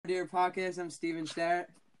to Hear podcast. I'm Steven Starrett.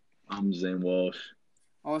 I'm Zane Walsh.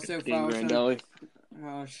 Also, Dean follow us on... Grandelli.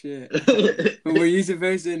 Oh, shit. Were you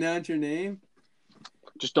supposed to announce your name?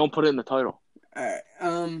 Just don't put it in the title. All right.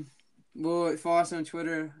 Well, follow us on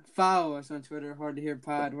Twitter. Hard to Hear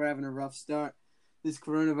Pod. We're having a rough start. This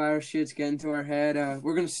coronavirus shit's getting to our head.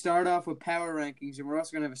 We're going to start off with power rankings, and we're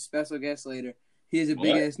also going to have a special guest later. He has a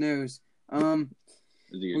big-ass nose.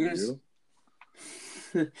 Is he we're gonna do?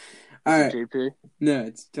 All right. JP. No,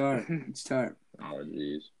 it's Tarp. Oh,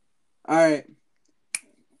 jeez. All right.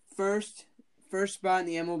 First spot in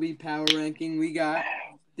the MLB power ranking, we got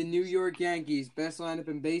the New York Yankees. Best lineup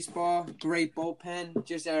in baseball. Great bullpen.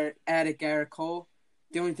 Just added Garrett Cole.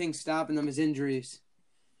 The only thing stopping them is injuries.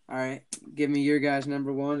 All right. Give me your guys'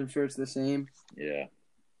 number one. I'm sure it's the same. Yeah.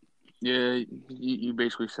 Yeah, you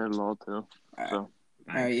basically said it all, too. All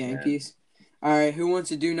right, Yankees. All right, who wants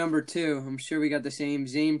to do number two? I'm sure we got the same.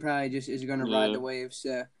 Zane probably just is going to ride the waves.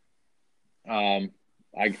 So. I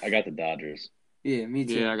got the Dodgers. Yeah, me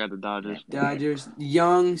too. Yeah, I got the Dodgers. Dodgers,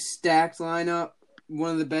 young, stacked lineup.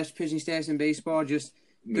 One of the best pitching staffs in baseball. Just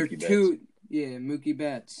they're Mookie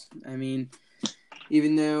Betts. I mean,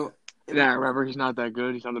 even though. Yeah, remember he's not that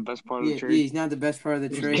good. He's not the best part of the trade. Yeah, he's not the best part of the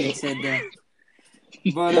trade. He said that.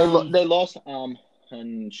 But they lost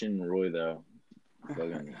Hyun-Jin Roy though.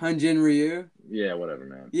 Hyun-Jin Ryu. Yeah, whatever,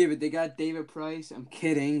 man. Yeah, but they got David Price. I'm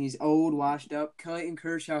kidding. He's old, washed up. Clayton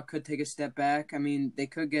Kershaw could take a step back. I mean, they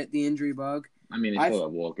could get the injury bug. I mean, they still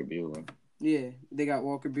have Walker Buehler. Yeah, they got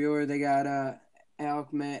Walker Buehler. They got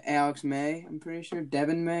Alex May. I'm pretty sure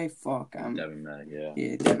Devin May. Devin May. Yeah.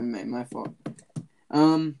 Yeah, Devin May. My fault.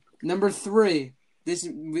 Number 3.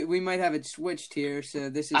 We might have it switched here. So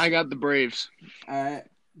this is. I got the Braves. All right,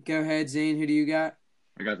 go ahead, Zane. Who do you got?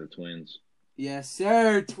 I got the Twins. Yes,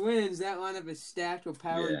 sir. Twins. That lineup is stacked with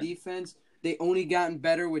power and defense. They only gotten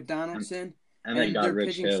better with Donaldson. And they got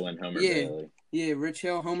Rich Hill and Homer Bailey. Yeah, Rich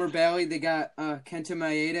Hill, Homer Bailey. They got Kenta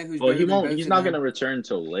Maeda, who's he's not going to return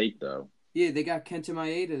until late, though. Yeah, they got Kenta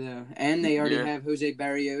Maeda, though. And they already have Jose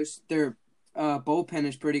Barrios. Their bullpen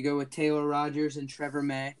is pretty good with Taylor Rogers and Trevor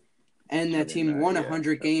May. And that team won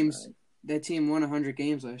 100 games. That team won 100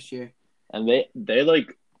 games last year. And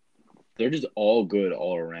they're just all good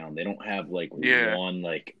all around. They don't have one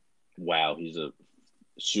wow, he's a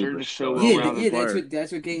superstar. Yeah,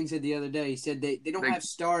 that's what Gaten said the other day. He said they don't have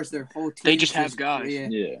stars. Their whole team. They just have guys.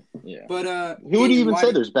 Yeah. But who would you even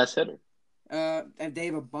say their best hitter? They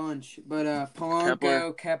have a bunch. But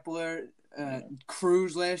Polanco, Kepler,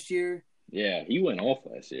 Cruz last year. Yeah, he went off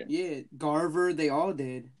last year. Yeah, Garver, they all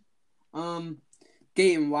did.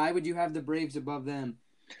 Gaten, why would you have the Braves above them?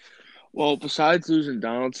 Well, besides losing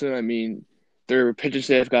Donaldson, I mean, their pitching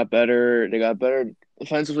staff got better. They got better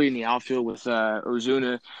offensively in the outfield with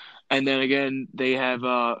Ozuna. And then, again, they have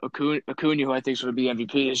Acuna, who I think is going to be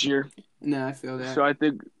MVP this year. No, I feel that. So I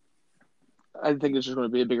think it's just going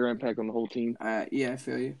to be a bigger impact on the whole team. Yeah, I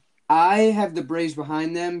feel you. I have the Braves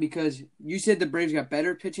behind them because you said the Braves got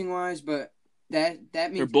better pitching-wise, but that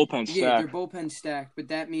means their bullpen stacked. Yeah, their bullpen stacked, but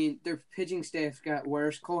that means their pitching staff got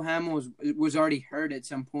worse. Cole Hamels was already hurt at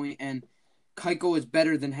some point, and Keuchel is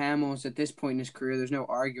better than Hamels at this point in his career. There's no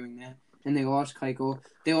arguing that. And they lost Keuchel.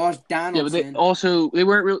 They lost Donaldson. Yeah,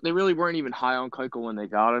 but they really weren't even high on Keuchel when they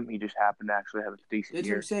got him. He just happened to actually have a decent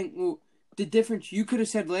year. That's what I'm saying. Well, the difference you could have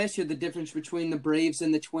said last year, the difference between the Braves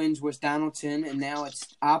and the Twins was Donaldson, and now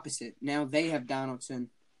it's opposite. Now they have Donaldson,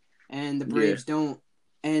 and the Braves don't.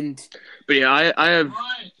 But yeah,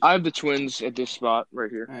 I have the Twins at this spot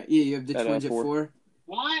right here. Yeah, you have the Twins at 4.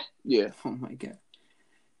 What? Yeah. Oh my god.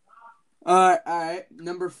 All right.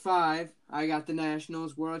 Number 5, I got the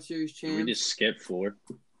Nationals, World Series champs. Did we just skip 4?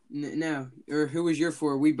 No, or who was your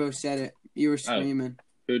 4? We both said it. You were screaming.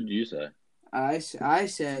 Who did you say? I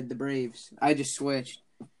said the Braves. I just switched.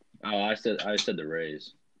 Oh, I said the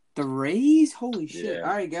Rays. The Rays? Holy shit! Yeah.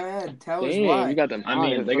 All right, go ahead. Tell us why. You got them. I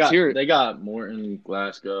mean, they got Morton,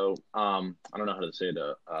 Glasgow. I don't know how to say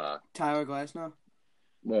the Tyler Glasnow.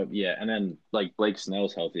 Well, yeah, and then Blake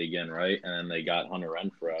Snell's healthy again, right? And then they got Hunter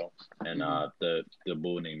Renfroe and the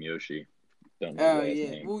bull named Yoshi. Don't know his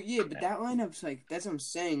name. Well, yeah, but that lineup's that's what I'm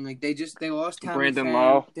saying. They lost Tommy Brandon Pham.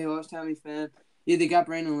 Lowe. They lost Tommy Pham. Yeah, they got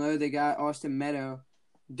Brandon Lowe. They got Austin Meadow.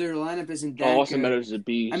 Their lineup isn't that Austin good. Meadows is a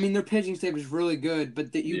beast. I mean, their pitching staff is really good,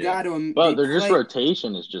 but you got to. But their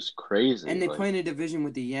rotation is just crazy. And they play in a division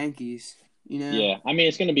with the Yankees. You know. Yeah, I mean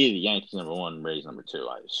it's going to be the Yankees number 1, Rays number 2,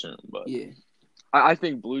 I assume. But yeah. I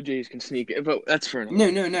think Blue Jays can sneak it, but that's for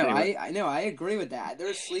another. No. Anyway. I know. I agree with that.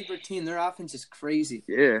 They're a sleeper team. Their offense is crazy.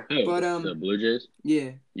 Yeah. But the Blue Jays.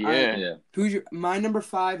 Yeah. Yeah. My number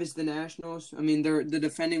 5 is the Nationals. I mean, they're the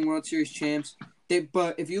defending World Series champs.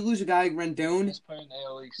 But if you lose a guy like Rendon, He's playing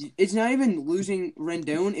AL East. it's not even losing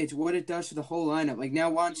Rendon. It's what it does to the whole lineup. Like now,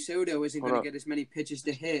 Juan Soto isn't Hold going up. to get as many pitches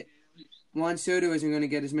to hit.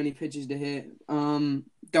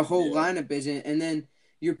 The whole lineup isn't. And then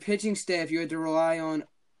your pitching staff, you had to rely on.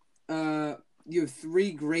 You have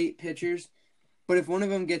 3 great pitchers, but if one of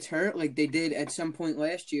them gets hurt, like they did at some point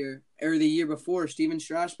last year or the year before, Steven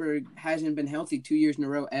Strasburg hasn't been healthy 2 years in a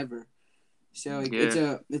row ever. So like,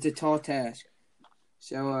 it's a tall task.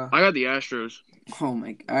 So I got the Astros. oh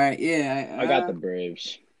my, all right, yeah. I got the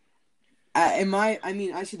Braves. I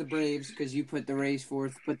see the Braves because you put the Rays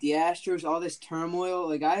fourth, but the Astros, all this turmoil,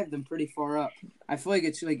 like I have them pretty far up. I feel like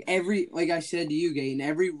it's like like I said to you, Gaten,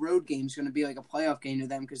 every road game is going to be like a playoff game to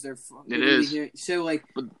them because they're. It is. Here. So like,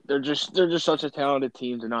 But they're just such a talented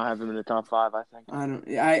team to not have them in the top 5. I think.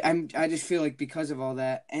 I just feel like because of all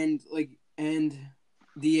that and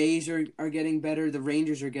the A's are getting better, the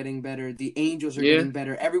Rangers are getting better, the Angels are getting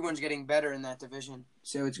better. Everyone's getting better in that division,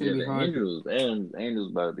 so it's going to be hard.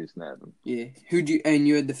 Angels better be snapping. Yeah.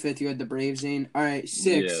 You had the 5th, you had the Braves, Zane. All right, 6.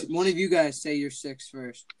 Yeah. One of you guys say your 6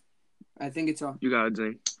 first. I think it's all. You got it,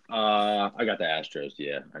 Zane. I got the Astros.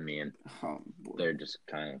 Yeah, I mean Oh, boy. they're just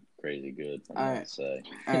kind of crazy good. All I'm right. gonna say.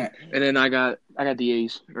 All right, And then I got the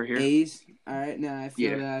A's right here. A's. All right, no, I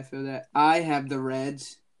feel that. I have the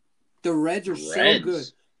Reds. The Reds are so good.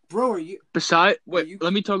 Bro, are you...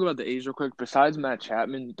 Let me talk about the A's real quick. Besides Matt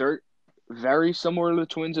Chapman, they're very similar to the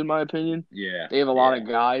Twins in my opinion. Yeah. They have a lot of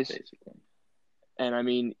guys. Basically. And, I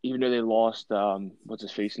mean, even though they lost, what's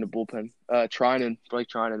his face in the bullpen? Blake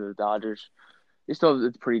Treinen to the Dodgers. They still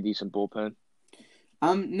have a pretty decent bullpen.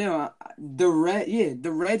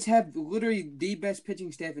 The Reds have literally the best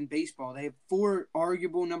pitching staff in baseball. They have 4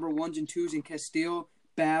 arguable number 1s and 2s in Castile,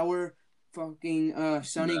 Bauer, fucking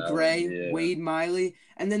Sonny Gray, Wade Miley,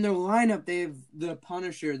 and then their lineup. They have the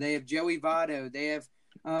Punisher. They have Joey Votto. They have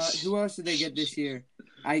who else did they get this year?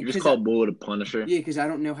 You just call Bull the Punisher. Yeah, because I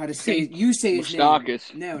don't know how to say it. You say his name.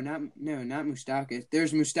 Moustakas. No, not Moustakas.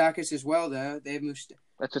 There's Moustakas as well, though. They have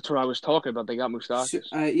That's what I was talking about. They got Moustakas.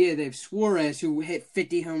 They have Suarez, who hit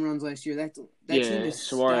 50 home runs last year. That team is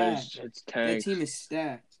Suarez. stacked. It's tanked. That team is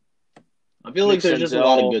stacked. I feel like there's just a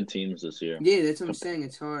lot of good teams this year. Yeah, that's what I'm saying.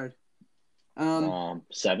 It's hard.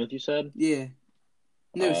 7th, you said? Yeah.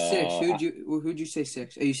 No, 6. Who'd you say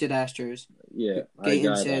 6? Oh, you said Astros. Yeah.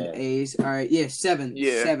 Gaten said A's. All right, yeah, 7th.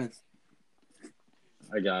 Yeah. 7th.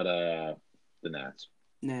 I got the Nats.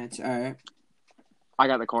 Nats, all right. I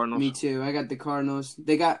got the Cardinals. Me too. I got the Cardinals.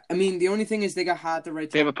 The only thing is they got hot at the right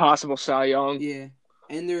time. They have a possible Cy Young. Yeah.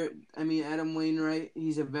 And Adam Wainwright,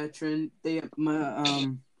 he's a veteran. They have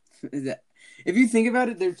if you think about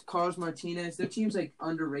it, there's Carlos Martinez. Their team's like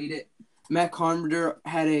underrated. Matt Carpenter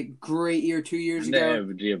had a great year 2 years ago. They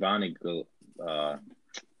have Giovanni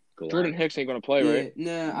Jordan Hicks ain't going to play, right?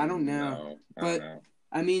 No, I don't know.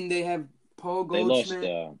 I mean, they have Paul Goldschmidt.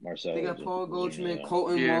 They lost Marcelo. They got Paul Goldschmidt,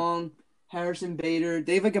 Colton Wong, Harrison Bader.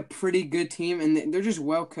 They have like a pretty good team, and they're just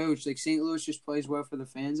well coached. Like St. Louis just plays well for the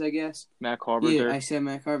fans, I guess. Matt Carpenter. Yeah, I said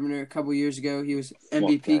Matt Carpenter a couple years ago. He was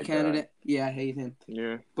MVP candidate. Yeah, I hate him.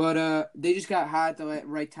 Yeah. But they just got hot at the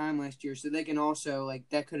right time last year, so they can also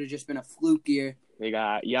that could have just been a fluke year. They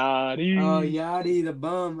got Yachty. Oh, Yachty the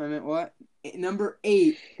bum. I meant what? Number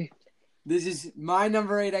 8. This is my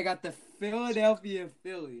number 8. I got the Philadelphia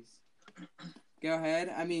Phillies. Go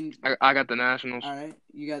ahead. I mean, I got the Nationals. All right,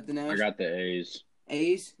 you got the Nationals. I got the A's.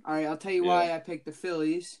 A's. All right, I'll tell you why I picked the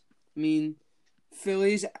Phillies. I mean,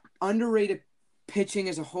 Phillies underrated pitching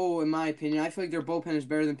as a whole, in my opinion. I feel like their bullpen is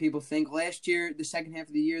better than people think. Last year, the second half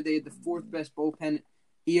of the year, they had the 4th best bullpen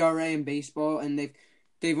ERA in baseball, and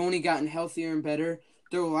they've only gotten healthier and better.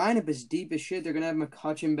 Their lineup is deep as shit. They're gonna have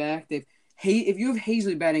McCutchen back. If you have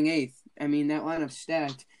Hazley batting 8th, I mean that lineup's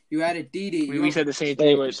stacked. You added Didi. We said the same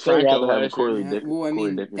thing with Franco last year. Well, I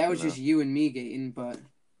mean that was just you and me, Gaten, but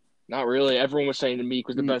not really. Everyone was saying Meek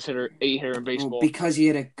was the best 8 hitter in baseball. Well, because he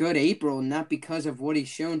had a good April, not because of what he's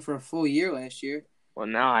shown for a full year last year. Well,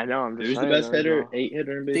 now I know. Who's the best 8 hitter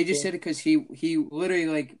in baseball? They just said it because he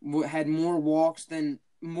literally had more walks and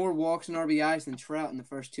RBIs than Trout in the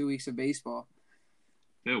first 2 weeks of baseball.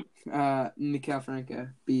 Who? Miguel Franco,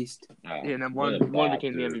 beast. Yeah, and then one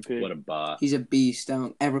became the MVP. What a bot. He's a beast.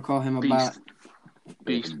 Don't ever call him a bot.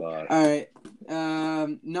 Beast. All right.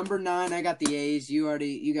 Number 9, I got the A's.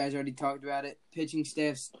 You guys already talked about it. Pitching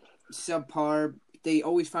staff's subpar. They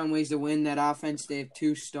always find ways to win. That offense, they have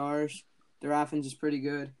 2 stars. Their offense is pretty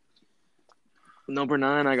good. Number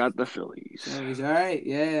 9, I got the Phillies. Phillies, all right.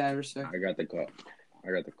 Yeah, I respect. I got the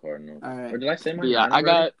Cardinals. All right. Or did I say my 9 Yeah, already? I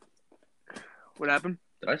got. What happened?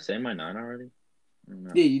 Did I say my 9 already?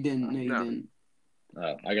 No. Yeah, you didn't. No, you didn't.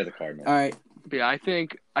 Oh, I got the Cardinals. All right. But yeah, I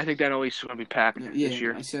think that East is going to be packed this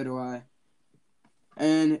year. Yeah, so do I.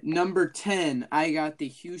 And number 10, I got the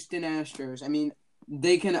Houston Astros. I mean,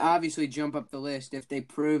 they can obviously jump up the list if they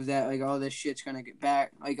prove that, like, all this shit's going to get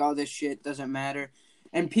back. Like, all this shit doesn't matter.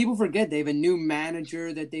 And people forget they have a new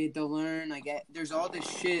manager that they had to learn. Like, there's all this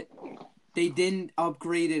shit. They didn't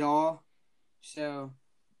upgrade at all. So,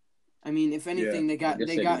 I mean, if anything, they gotten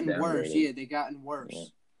worse. Yeah, they gotten worse. Yeah.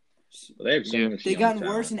 Well, they have so much They young gotten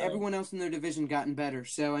talent, worse, and though. everyone else in their division gotten better.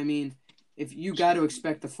 So, I mean, if you got to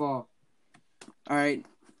expect the fall. All right.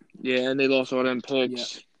 Yeah, and they lost all them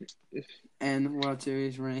picks. And World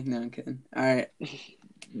Series ring. No, I'm kidding. All right.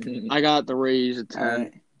 I got the Rays at 10. All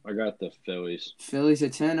right. I got the Phillies. Phillies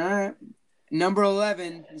at 10. All right. Number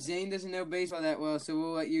 11. Zane doesn't know baseball that well, so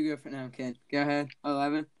we'll let you go for now. Okay. Go ahead.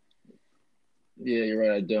 11. Yeah, you're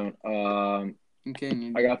right. I don't.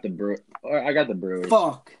 Okay. I got the Brewers.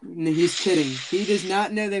 Fuck. No, he's kidding. He does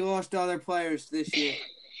not know they lost all their players this year.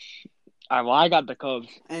 I got the Cubs.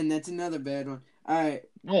 And that's another bad one. All right.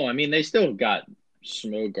 Oh, I mean, they still got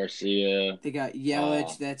Smoke Garcia. They got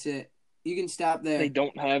Yelich. That's it. You can stop there. They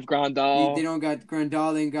don't have Grandal. They don't got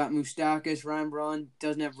Grandal. They got Moustakas. Ryan Braun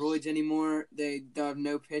doesn't have roids anymore. They have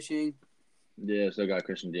no pitching. Yeah, still got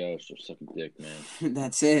Christian Yelich. So suck a dick, man.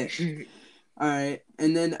 That's it. All right.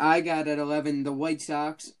 And then I got at 11 the White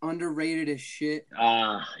Sox. Underrated as shit.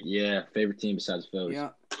 Yeah. Favorite team besides Phillies. Yeah.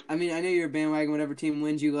 I mean, I know you're a bandwagon. Whatever team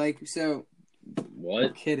wins, you like. So. What?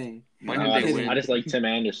 I'm kidding. I just like Tim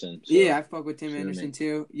Anderson. So. Yeah, I fuck with Tim Anderson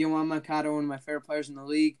too. Yohan Moncada, one of my favorite players in the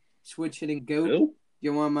league. Switch hitting goat. Who?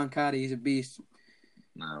 Yohan Moncada, he's a beast.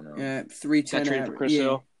 I don't know. Yeah, 310 average.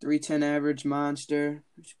 Yeah, 310 average monster.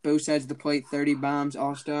 Both sides of the plate, 30 bombs,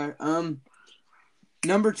 all-star.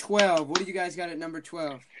 Number 12. What do you guys got at number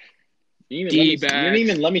 12? You didn't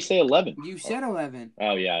even let me say 11. You said 11.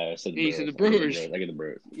 Oh, yeah, I said the Brewers. I get the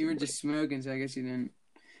Brewers. You were just smoking, so I guess you didn't.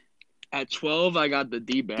 At 12, I got the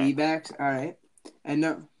D-backs. D-backs, all right. And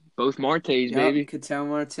no. Both Martes, baby. Ketel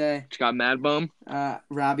Marte. Just got Mad Bum.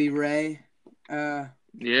 Robbie Ray. Yeah,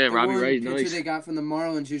 Robbie Ray's nice. Pitcher they got from the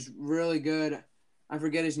Marlins who's really good. I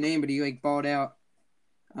forget his name, but he like balled out.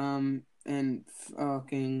 And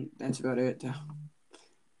fucking that's about it.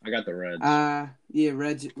 I got the Reds. Yeah,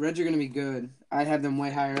 Reds are gonna be good. I have them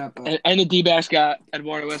way higher up. And the D-backs got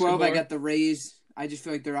Eduardo 12. Escobar. I got the Rays. I just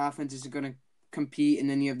feel like their offense is gonna compete, and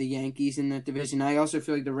then you have the Yankees in that division. I also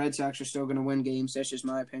feel like the Red Sox are still gonna win games. That's just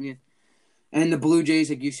my opinion. And the Blue Jays,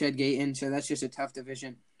 like you said, Gaten. So that's just a tough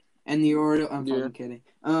division. And the Orioles. I'm fucking kidding.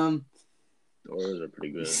 The Orioles are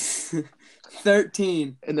pretty good.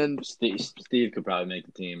 13. And then Steve could probably make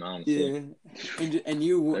the team, honestly. Yeah. And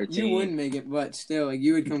you wouldn't make it, but still, like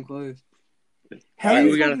you would come close. How right,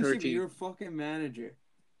 you we got a fucking 13. You're a fucking manager.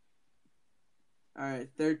 All right,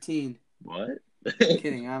 13. What?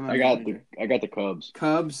 Kidding. I got the Cubs.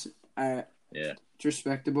 Cubs. Yeah. It's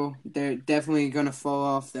respectable. They're definitely gonna fall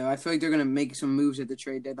off though. I feel like they're gonna make some moves at the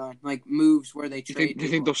trade deadline, like moves where they trade. Do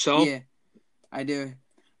you think they'll sell? Yeah, I do.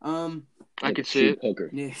 I could see it. Poker.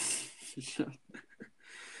 Yeah.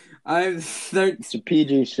 I have 13. It's a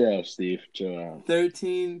PG show, Steve. Chill out.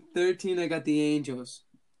 13. I got the Angels.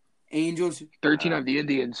 13 of the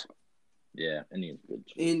Indians. Yeah, Indians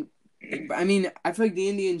good. I mean, I feel like the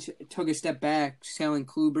Indians took a step back selling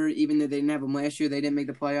Kluber, even though they didn't have him last year. They didn't make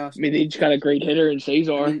the playoffs. I mean, they just got a great hitter in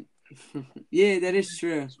Cesar. Yeah, that is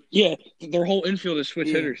true. Yeah, their whole infield is switch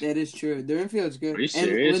hitters. That is true. Their infield's good. Are you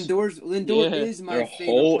serious? And Lindor is my favorite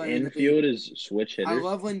whole player infield is switch hitters. I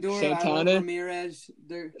love Lindor. Santana, I love Ramirez.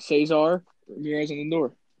 Cesar, Ramirez, and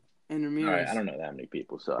Lindor. And Ramirez. All right, I don't know that many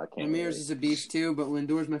people, so I can't. Ramirez is a beast too, but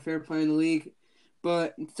Lindor's my favorite player in the league.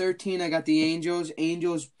 But 13, I got the Angels.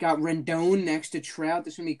 Angels got Rendon next to Trout.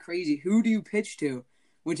 This is going to be crazy. Who do you pitch to?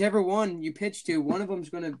 Whichever one you pitch to, one of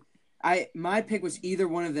them's going to – my pick was either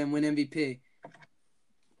one of them win MVP.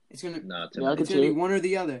 It's going to be one or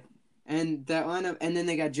the other. And that lineup – and then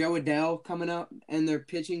they got Joe Adell coming up and their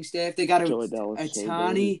pitching staff. They got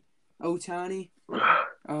Ohtani.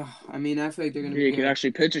 Oh, I mean, I feel like they're going to be good. He can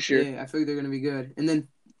actually pitch this year. Yeah, I feel like they're going to be good. And then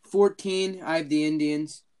 14, I have the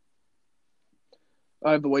Indians.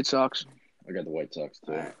 I have the White Sox. I got the White Sox,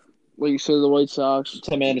 too. Right. Well, you said the White Sox.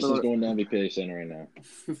 Tim Anderson's going to MVP center right now.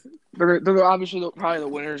 They're obviously probably the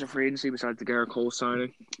winners of free agency besides the Garrett Cole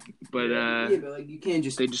signing. But, but like, you can't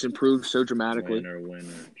just... They just improved so dramatically. Winner,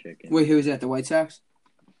 chicken. Wait, who was that? The White Sox?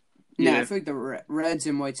 Yeah. No, I feel like the Reds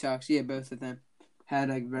and White Sox, both of them had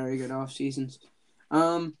like very good off seasons.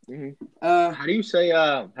 How do you say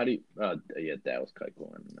Dallas Keuchel?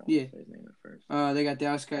 Yeah. Say his name at first. They got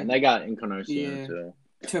Dallas Keuchel. And they got Encarnacion too.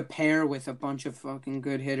 To pair with a bunch of fucking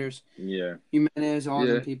good hitters. Yeah. Jimenez, all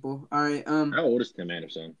them people. All right. How old is Tim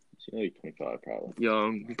Anderson? He's like 25 probably.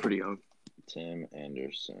 Young. He's pretty young. Tim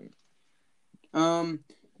Anderson.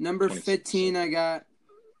 Number 26. 15, I got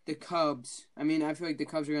the Cubs. I mean, I feel like the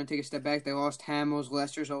Cubs are going to take a step back. They lost Hamels.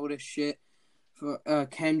 Lester's old as shit.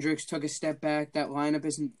 Kendricks took a step back. That lineup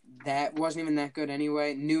wasn't even that good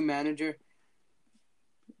anyway. New manager.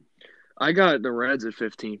 I got the Reds at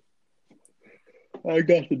 15. I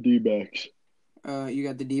got the D-backs. You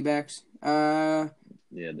got the D-backs.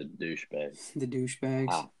 Yeah, the douchebags. The douchebags.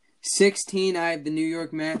 Ah. 16, I have the New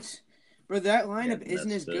York Mets. Bro, that lineup Yeah, isn't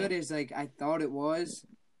Mets as good as like I thought it was.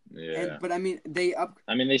 Yeah. But I mean, they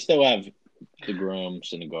still have DeGrom,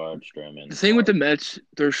 Syndergaard, Stroman. The thing with the Mets,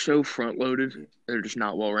 they're so front-loaded. They're just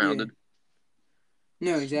not well-rounded.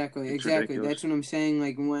 No, exactly. It's Exactly. ridiculous. That's what I'm saying.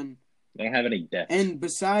 Like when. They don't have any depth. And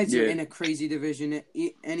besides, they're Yeah. in a crazy division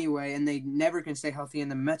anyway, and they never can stay healthy.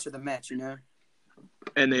 And the Mets are the Mets, you know.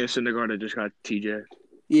 And they have Syndergaard that just got TJ.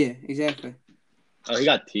 Yeah, exactly. Oh, he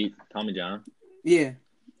got Tommy John. Yeah,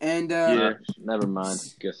 and Yeah. Never mind.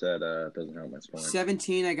 Guess that doesn't help my point.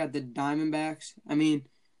 17, I got the Diamondbacks. I mean,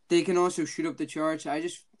 they can also shoot up the charts. I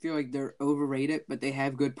just feel like they're overrated, but they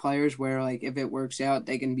have good players where, like, if it works out,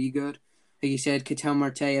 they can be good. Like you said, Ketel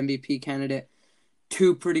Marte, MVP candidate.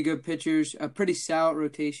 2 pretty good pitchers, a pretty solid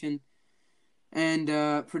rotation, and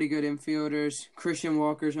pretty good infielders. Christian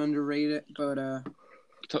Walker's underrated, but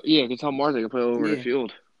Yeah, you can tell Marte can play all over Yeah. the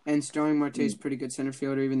field. and Starling Marte's pretty good center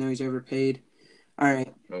fielder, even though he's overpaid. All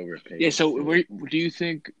right, Overpaid. Yeah, so where do you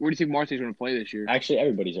think Marte's going to play this year? Actually,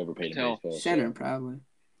 everybody's overpaid in Tell. baseball. center So. probably.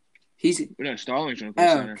 He's No, Starling's going to play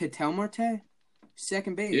center. Ketel Marte,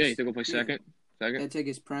 second base. Yeah, you think he'll play second? Second? That's like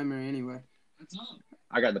his primary anyway.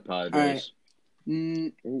 I got the Padres. All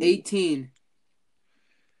right. 18.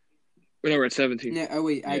 No, we're at 17. No, oh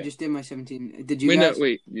wait, I Yeah. just did my 17. Did you Wait, guys?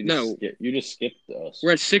 You just skipped us.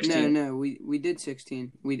 We're at 16. No, we did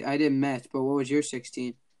 16. I did Mets, but what was your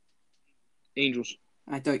 16? Angels.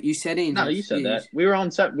 I thought you said Angels. No, you said Yeah, that. We were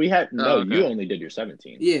on set. We had okay. You only did your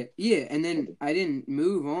 17. Yeah, and then I didn't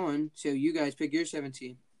move on, so you guys pick your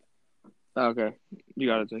 17. Okay, you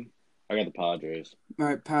got it then. I got the Padres. All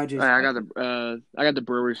right, Padres. I got the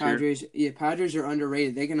Brewers here. Padres. Yeah, Padres are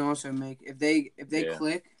underrated. They can also make if they Yeah.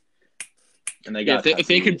 click. And they Yeah, got if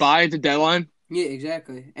they could buy at the deadline. Yeah,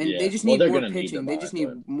 exactly. And Yeah. they just Well, need they're more gonna need pitching. to They buy, just need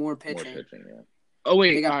but more more pitching. pitching. Yeah. Oh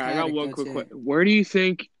wait, They got all right, I got Paddock, one that's quick it. question. Where do you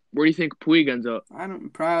think Puig ends up? I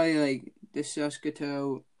don't probably like the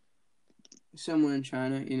Saskatoon, somewhere in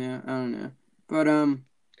China. You know, I don't know, but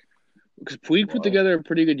Because Puig put Well- together a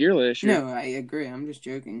pretty good year last year. no, I agree. I'm just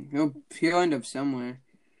joking. He'll end up somewhere.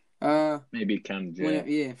 Maybe Ken When,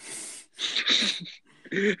 J.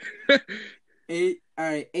 yeah.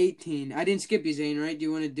 18. I didn't skip you, Zane. Right? Do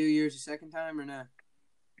you want to do yours a second time or not?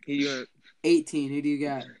 He went 18. Who do you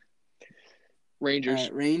got? Rangers.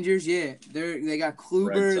 Rangers. Yeah, they got Red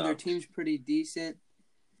Kluber. Sox. Their team's pretty decent.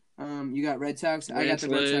 You got Red Sox. I got the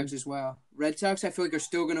Red Ranslin. Sox as well. Red Sox, I feel like are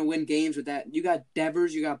still gonna win games with that. You got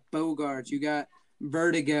Devers. You got Bogarts. You got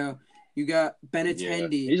Vertigo. You got Yeah.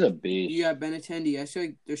 Benintendi. He's a beast. You got Benintendi. I feel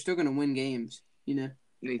like they're still gonna win games. You know.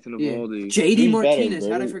 Nathan Yeah. Eovaldi. JD Who's Martinez.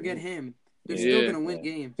 better, How'd I Vertigo? forget him? They're Yeah. still gonna win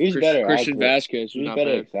games. Who's better? Christian Alex? Vasquez. Who's Not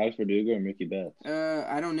better, bad. Alex Verdugo or Mickey Betts?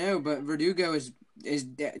 I don't know, but Verdugo is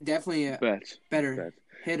definitely a Bets. better Bets.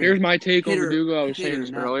 hitter Here's my take on Hitter- Verdugo. I was hitter, saying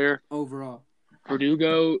this not- earlier. overall.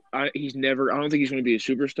 Verdugo, I don't think he's going to be a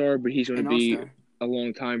superstar, but he's going An to be all-star. a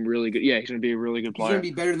long time really good. Yeah, he's going to be a really good He's gonna player.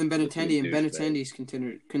 be better than Benintendi, and Douchebag. Benintendi's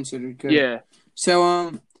considered good. Yeah,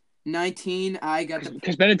 So 19, I got the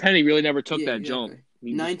because Benintendi really never took yeah, that exactly. jump.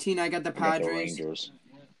 He- 19, I got the I got the Padres. Rangers.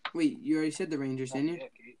 Wait, you already said the Rangers, didn't you?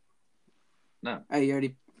 No. Oh, you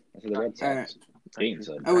already. I said the Red All right. Sox. Dayton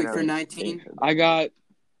said. Oh wait, I for know. 19. Dayton said. I got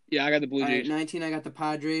the Blue All right, Jays. 19, I got the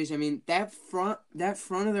Padres. I mean, that front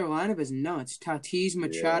of their lineup is nuts. Tatis,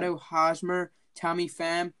 Machado, Hosmer, Tommy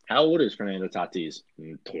Pham. How old is Fernando Tatis?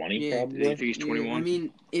 20 Yeah, I probably. think he's Yeah, 21. I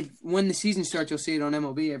mean, when the season starts, you'll see it on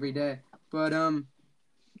MLB every day. But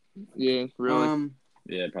Yeah, really.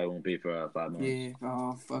 Yeah, it probably won't be for 5 months. yeah.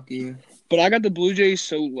 Oh, fuck you. But I got the Blue Jays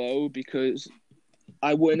so low because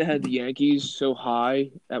I wouldn't have had the Yankees so high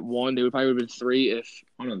at 1. They would probably have been 3 if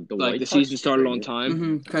Oh, no, the like White the Sox season started are on good.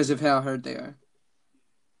 time. Because of how hurt they are.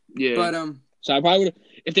 Yeah. But So I probably would,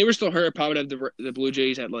 if they were still hurt, I probably would have the Blue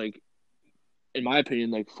Jays at like, in my opinion,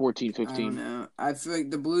 like 14, I don't 15. know. I feel like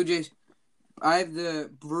the Blue Jays. I have the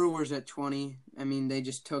Brewers at 20. I mean, they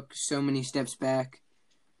just took so many steps back.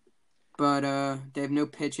 But they have no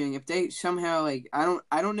pitching. If they somehow I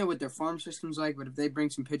don't know what their farm system's like, but if they bring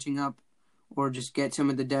some pitching up, or just get some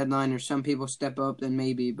at the deadline, or some people step up, then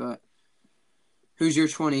maybe. But who's your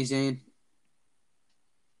 20, Zane?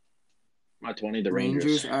 My 20, the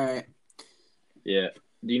Rangers. All right. Yeah.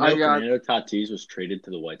 Do you know I got- Fernando Tatis was traded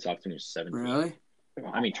to the White Sox when he was 17? Really?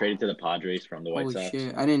 I mean, traded to the Padres from the White Holy Sox.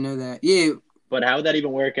 shit! I didn't know that. Yeah. But how would that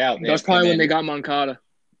even work out? That's probably when they got Moncada.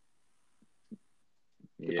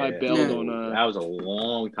 Yeah, probably bailed on, that was a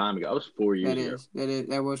long time ago. That was 4 years ago.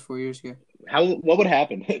 That was 4 years ago. What would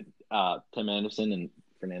happen? Tim Anderson and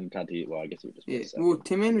Fernando Tatis. Well, I guess he would just be Yeah. a second. Well,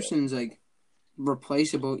 Tim Anderson's like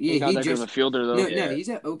replaceable. Yeah, He's not that good of a fielder though. no, he's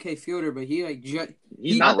an okay fielder, but he like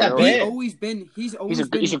He's not that really.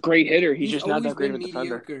 bad. He's a great hitter. He's just not always that great of a been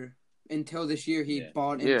defender. mediocre until this year. He Yeah.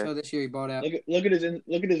 bought Yeah. until this year he bought out. Look at his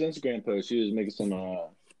Instagram post. He was making some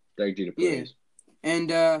Derek Jeter plays.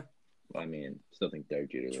 And I mean, still think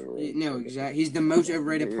Derek Jeter. no, exactly. He's the most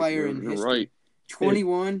overrated player in You're history. right.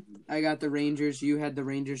 21. I got the Rangers. You had the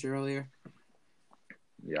Rangers earlier.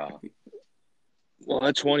 Yeah. Well,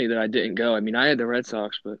 at 20 that I didn't go. I mean, I had the Red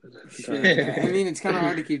Sox, but I mean, it's kind of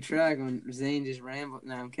hard to keep track when Zane just rambled.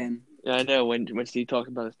 No, I'm kidding. yeah, I know when Steve talked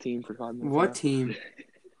about his team for 5 minutes. What team?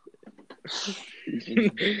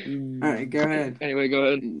 All right, go ahead. Anyway, go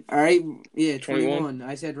ahead. All right, yeah, 21. 21.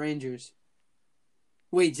 I said Rangers.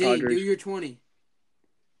 Wait, Zane, Padres. do your 20.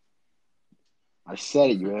 I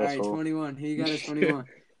said it, you All right, asshole. 21. Who you got at 21?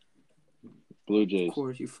 Blue Of Jays.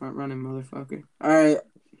 course, you front running motherfucker. All right,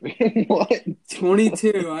 What?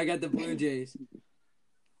 22. I got the Blue Jays.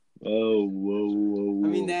 Oh, whoa. I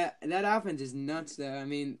mean that offense is nuts though. I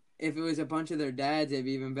mean, if it was a bunch of their dads, it'd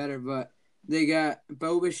be even better. But they got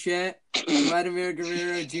Bo Bichette, Vladimir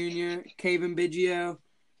Guerrero Jr., Kevin Biggio,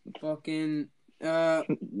 fucking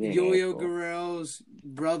Yo-Yo Guerrero's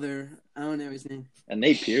brother. I don't know his name. And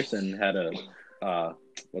Nate Pearson had a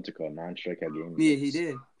what's it called? 9 strikeout game. Yeah, he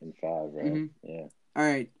did. In 5, right? Mhm. Yeah. All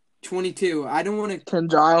right, 22. I don't want to. Ken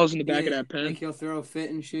Giles in the back of that pen. Like he'll throw a fit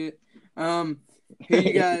and shit. Who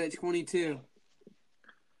you got at 22?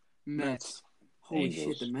 Mets. Holy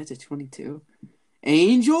Angels. shit, the Mets at 22.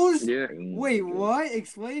 Angels? Yeah. Wait, what?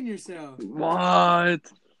 Explain yourself. What?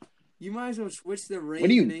 You might as well switch the Rays What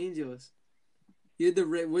do you- and Angels. You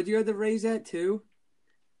had would you have the Rays at 2?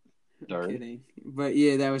 I'm Third. kidding. But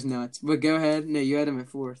yeah, that was nuts. But go ahead. No, you had them at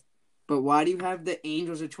 4th. But why do you have the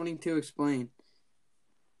Angels at 22? Explain.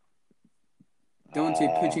 Don't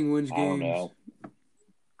say pitching wins I don't games. know.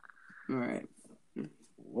 All right.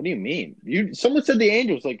 What do you mean? Someone said the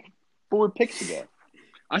Angels like 4 picks ago.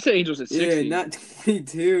 I said Angels at 60. Yeah, not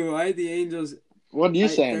 22. I had the Angels What are you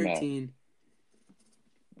at saying, Matt? 13.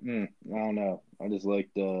 I don't know. I just like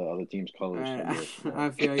the other team's colors. I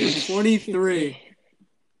feel you. 23.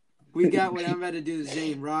 We got what I'm about to do to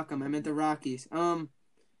Zane. Rock 'em. I meant the Rockies. What,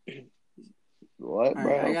 All bro?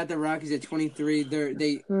 right, I got the Rockies at 23.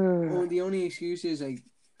 The only excuse is like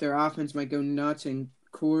their offense might go nuts and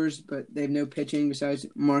Coors, but they have no pitching besides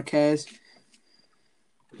Marquez.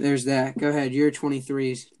 There's that. Go ahead. You're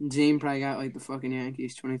 23s. Zane probably got like the fucking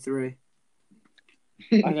Yankees. 23.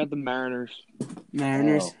 I got the Mariners.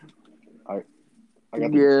 Mariners. I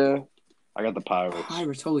got the Pirates.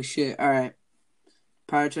 Pirates. Holy shit. All right.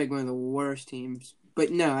 Pirates are like one of the worst teams.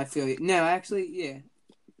 But no, I feel you. No, actually, yeah.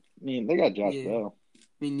 I mean, they got Josh Yeah. Bell.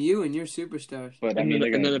 I mean, you and your superstars. But I And mean,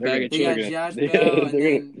 then- and then a bag of They got chicken. Josh they're Bell, gonna- and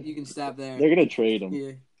then you can stop there. They're gonna trade him.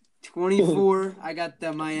 Yeah. 24, I got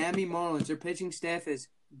the Miami Marlins. Their pitching staff is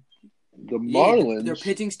The Marlins. their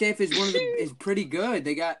pitching staff is is pretty good.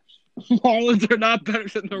 They got Marlins are not better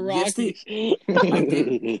than the Yes, they- Rockies. I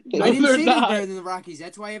didn't No, say they're they're not. better than the Rockies.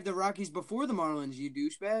 That's why I have the Rockies before the Marlins, you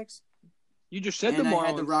douchebags. You just said And the I Marlins.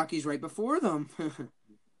 had the Rockies right before them.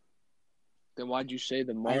 Then why'd you say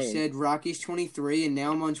the Marlins? I said Rockies 23, and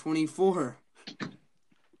now I'm on 24.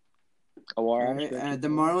 Oh, all All right. right, the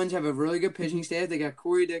Marlins have a really good pitching staff. They got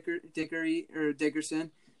Corey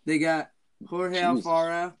Dickerson. They got Jorge Jesus.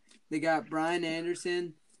 Alfaro. They got Brian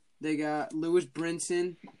Anderson. They got Lewis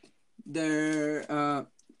Brinson. Their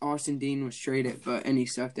Austin Dean was traded, and he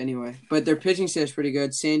sucked anyway. But their pitching staff's pretty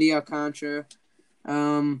good. Sandy Alcantara.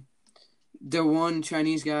 The one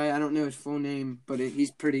Chinese guy, I don't know his full name, but he's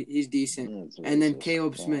decent. Yeah, it's And then racist.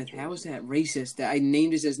 Caleb That's Smith. racist. How is that racist? That I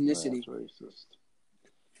named his That's ethnicity. racist.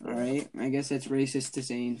 All right, I guess that's racist to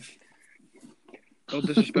Zane. Don't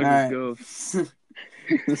disrespect All his right.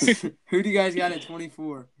 go. Who do you guys got at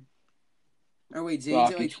 24? Oh, wait, Zane's at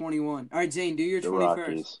like Rockies. 21. All right, Zane, do your The 21st.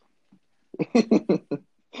 Rockies. I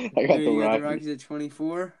got Dude, the you got the Rockies. Rockies at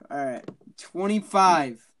 24. All right,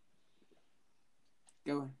 25.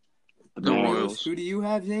 Go. The Royals. Who do you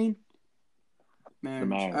have, Zane? Mariners.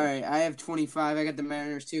 Mariners. All right, I have 25. I got the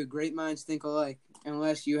Mariners too. Great minds think alike.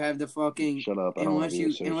 Unless you have the fucking. Shut up. I don't Unless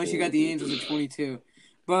wanna be you got the Angels at 22.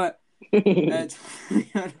 But associated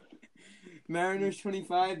at Mariners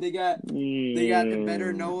 25, they got the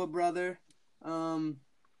better Noah brother.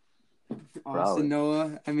 Austin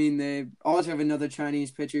Nola. I mean, they also have another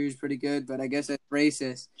Chinese pitcher who's pretty good, but I guess that's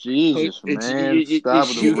racist. Jesus, It's- man. you- Stop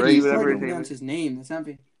it's with the Shuki, It's whatever hard to his name pronounce is. his name. That's not.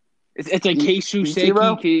 It's like Keisu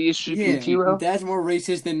Ichiro? Seki. Yeah, Ichiro? that's more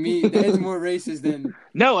racist than me. That's more racist than.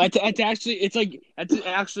 No, it's actually that's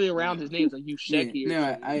actually around his name. It's like Yuseki.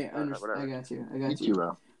 Yeah, or no, something. I understand. I got you. I got you.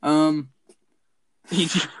 Ichiro.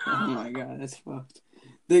 Oh my god, that's fucked.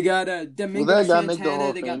 They got Domingo Well, that guy make the Hall Santana.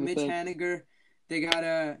 of They got Fame, you Mitch think? Haniger. They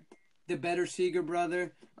got the Better Seager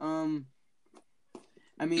brother.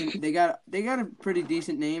 I mean, they got a pretty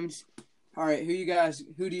decent names. All right, who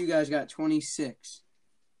do you guys got? 26.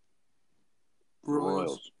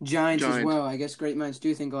 Royals. Giants as Giants. well. I guess great minds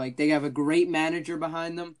do think alike. They have a great manager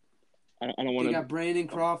behind them. I don't want They to. got Brandon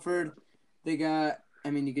Crawford. They got. I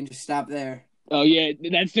mean, you can just stop there. Oh yeah,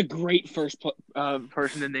 that's the great first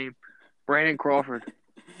person to name, Brandon Crawford.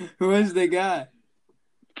 Who else they got?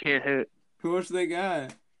 Can't hit. Who else they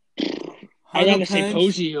got? I gotta Hunter say Pence,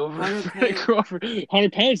 Posey over Hunter Brandon Pence. Crawford. Hunter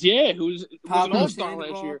Pence, yeah, was an Pablo all-star last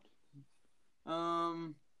Sandoval. year.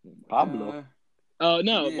 Pablo. No,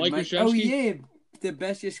 yeah, Mike Oh Yastrzemski. yeah, the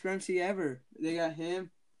best Yastrzemski ever. They got him.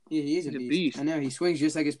 Yeah, he's a beast. I know he swings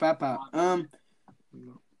just like his papa.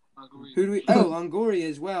 Who do we? Oh, Longoria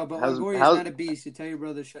as well, but Longoria's not a beast. So tell your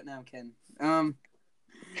brother shut down, Ken. I'm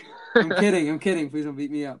kidding. Please don't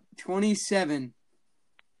beat me up. 27.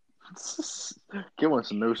 Kid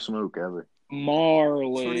wants no smoke ever.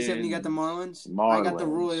 Marlins. 27. You got the Marlins. I got the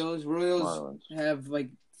Royals. Royals have like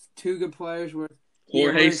two good players.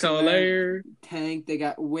 Jorge Soler. Tank. They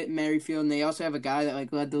got Whit Merrifield, and they also have a guy that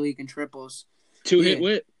like led the league in triples. Two-hit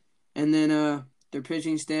Whit. And then their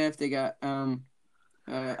pitching staff, they got and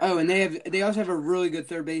they also have a really good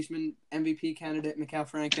third baseman, MVP candidate, Miguel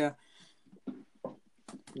Franco.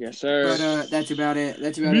 Yes, sir. But that's about it.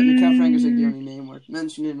 Miguel Franco's like the only name worth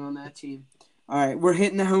mentioning on that team. All right, we're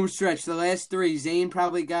hitting the home stretch. The last three. Zane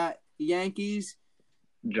probably got Yankees.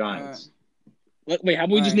 Giants. Wait, how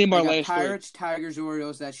about we just name our last Pirates, Tigers,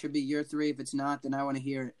 Orioles. That should be your three. If it's not, then I want to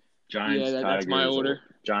hear it. Giants, Yeah, Tigers. that's my order.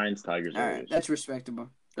 Giants, Tigers, All right, Orioles. that's respectable.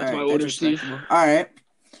 That's my order, Steve. All right,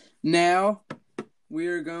 now we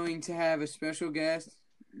are going to have a special guest.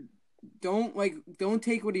 Don't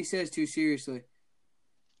take what he says too seriously.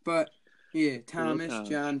 But yeah, Thomas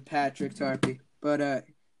John Patrick Tarpey. But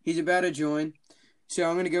he's about to join. So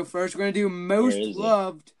I'm gonna go first. We're gonna do most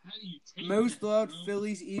loved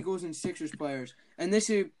Phillies, Eagles, and Sixers players. And this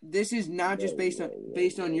is not just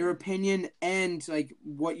based on your opinion and like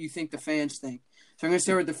what you think the fans think. So I'm gonna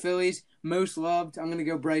start with the Phillies. Most loved. I'm gonna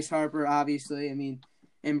go Bryce Harper. Obviously, I mean,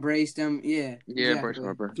 embraced him. Yeah. Yeah, exactly. Bryce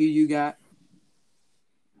Harper. Who you got?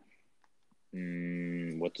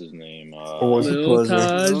 What's his name? Lil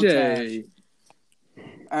Tajay.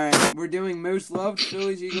 All right, we're doing most loved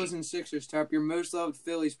Phillies, Eagles, and Sixers. Top your most loved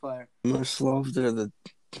Phillies player. Most loved are the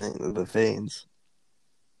Fanes.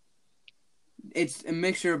 It's a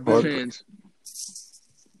mixture of both. Fans.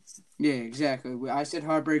 Yeah, exactly. I said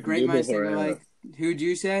Harper. Great minds think alike. Who'd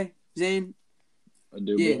you say, Zane?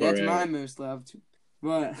 Yeah, that's my most loved.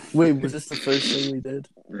 But wait, was this the first thing we did?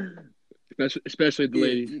 Especially the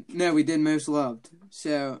ladies. No, we did most loved.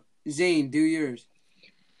 So Zane, do yours.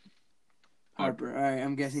 Harper. All right,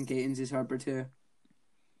 I'm guessing Caton's is Harper too.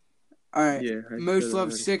 All right, Yeah, most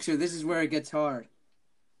loved Sixer. This is where it gets hard.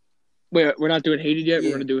 Wait, we're not doing hated yet. Yeah,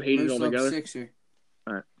 We're gonna do hated most all loved together. Sixer.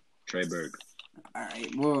 Trey Berg. All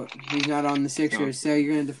right. Well, he's not on the Sixers, so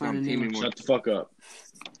you're gonna define a new one. Shut the fuck up.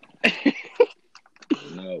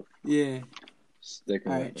 No. Yeah. Stick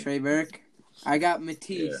All with right, me. Trey Burke. I got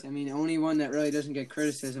Matisse. Yeah. I mean, the only one that really doesn't get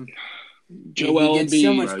criticism. Joel He gets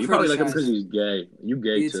so Embiid. much Bro, you probably like him because criticized. he's gay. You He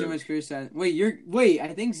gay gets too. so much criticized. Wait, I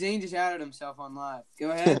think Zane just outed himself on live.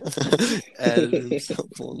 Go ahead. Added himself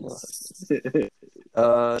on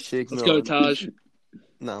Shake Let's Milton. go, Taj.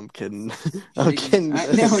 No, I'm kidding. I'm kidding. No,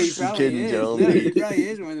 he I'm probably kidding, is. Joel. No, he probably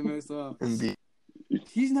is one of the most loved. Embiid.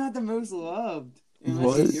 He's not the most loved. Unless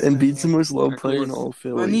What? he's your Embiid's the most most loved player in all of loved. I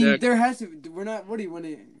Philly. mean, there has to. We're not. What do you want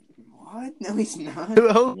to? What? No, he's not.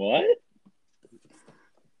 What?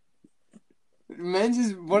 Men's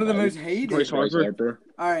is one of the most hated. Bryce Harper.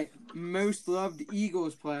 All right, most loved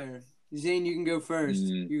Eagles player. Zane, you can go first.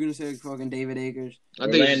 You're gonna say fucking David Akers. I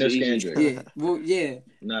think Orlando it's easy. Scandrick. Yeah. Well, yeah.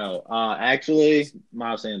 No. Actually,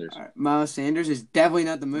 Miles Sanders. All right. Miles Sanders is definitely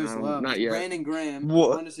not the most No, loved. not yet. Brandon Graham What?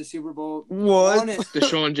 won us the Super Bowl. What? Won it.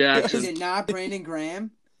 Deshaun Is Jackson. it not Brandon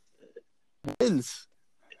Graham? Wins.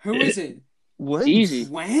 Who is it? Wins. Easy.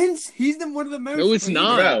 Wentz? He's one of the most. No, it's hated.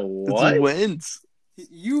 not. Bro, what? It's Wentz.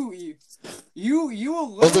 You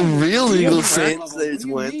alone. Oh, the real you Eagles alone fans level. say it's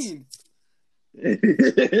What do you Wentz. mean?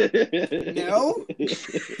 No?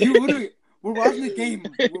 You literally. We're watching the game.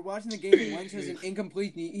 Wentz has an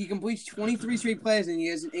incomplete. He completes 23 straight plays, and he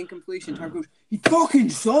has an incompletion. Tom goes, he fucking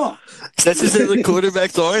sucks. That's just how the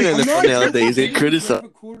quarterbacks are in I'm NFL not nowadays. They saying he's criticize. a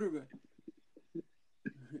quarterback.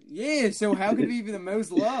 Yeah, so how could he be the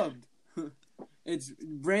most loved? It's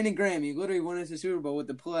Brandon Graham. He literally won us a Super Bowl with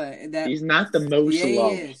the play. And He's not the most yeah, he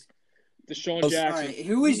loved. is. Deshaun All Jackson. right,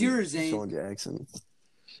 who is yours, Zane? Sean Jackson.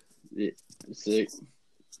 See?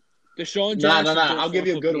 Deshaun No, Jackson. I'll give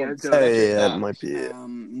you a good one. Yeah, that might be it.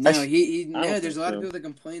 No, I don't there's a lot think of so. people that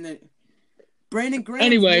complain that Brandon Graham.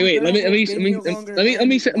 Anyway, wait. Let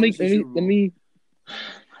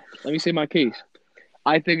me say my case.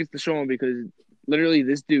 I think it's Deshaun because literally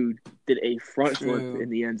this dude did a front flip True. in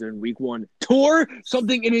the end zone week 1. Tore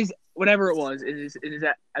something in his whatever it was, in his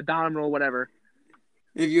abdominal whatever.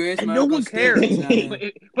 If you ask And my no Uncle one Steve, cares. he's not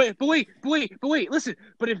in. but wait, listen.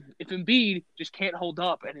 But if Embiid just can't hold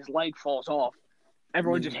up and his leg falls off,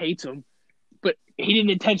 everyone just hates him. But he didn't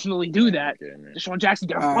intentionally do that. Deshaun Jackson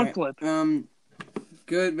did a All front right, flip.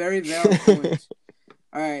 Good, very valid points.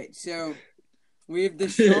 All right, so we have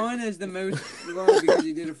Deshaun as the most loved because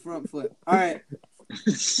he did a front flip. All right,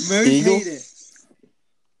 most Eagle? hated.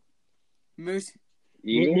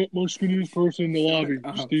 Eagle? Most skinniest person in the lobby,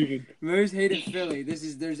 Steven. Most hated Philly. If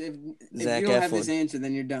Zach you don't have Eflin. this answer,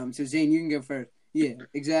 then you're dumb. So Zane, you can go first. Yeah,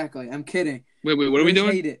 exactly. I'm kidding. Wait, what are we Most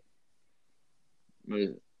doing? hated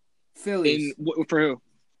Phillies. For who?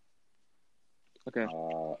 Okay.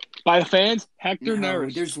 By the fans, Hector No,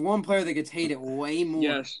 Neris. there's one player that gets hated way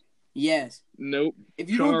more. Yes. Nope. If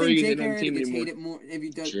you Sean don't think Regan's Jake in that Arrieta team gets anymore. hated more, if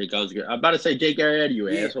you don't, Jake, I was good. I'm about to say Jake Arrieta, you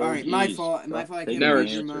yeah, asshole. all right, my Jeez. fault. I Take can't Neris. read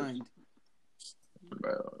your mind.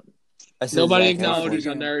 Bro. I said Nobody Zach acknowledges Eflin.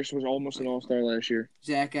 how Neris was almost an all-star last year.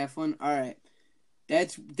 Zach Eflin. All right,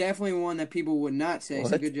 that's definitely one that people would not say.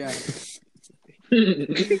 So What? good job.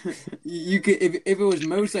 You could, if it was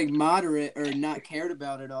most like moderate or not cared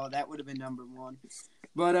about at all, that would have been number one.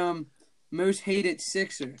 But most hated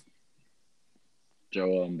Sixer,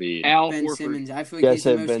 Joel Embiid. Al Ben Horford. Simmons. I feel Yeah, I like he's the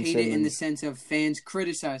said most Ben hated in the Simmons. sense of fans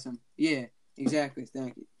criticize him. Yeah, exactly.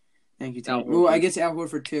 Thank you, Tom. Al Well, I Horford. guess Al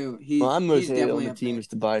Horford too. Well, I'm most he's hated on definitely the up team there. is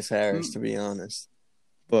Tobias Harris, to be honest.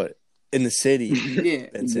 But in the city, Yeah.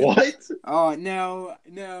 Ben Simmons. What? Oh no,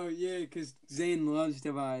 yeah, because Zane loves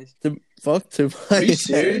Tobias. Fuck Are you Tobias serious? Zane's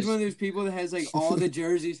Harris. one of those people that has like all the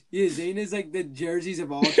jerseys. Yeah, Zane is like the jerseys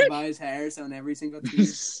of all Tobias Harris on every single team.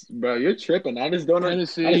 Bro, you're tripping. I just don't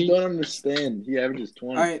understand. He averages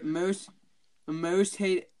 20. All right, most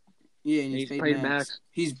hated. Yeah, and He's he's paid paid max. max.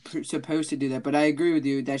 He's supposed to do that, but I agree with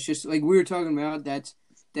you. That's just like we were talking about. That's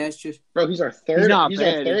just Bro, he's our He's third. not He's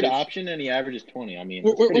bad, our third it's just- option, and he averages 20. I mean,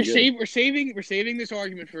 We're, that's we're, pretty we're, good. saving this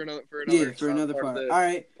argument for another yeah for another part. part. of the All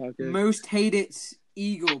right, podcast. most hated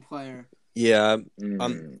Eagle player. Yeah,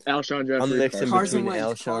 Mm. Alshon Jeffrey. I'm mixing Carson between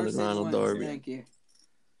Wentz. Alshon and Carson Ronald Wentz, Darby. Thank you.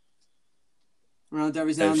 Ronald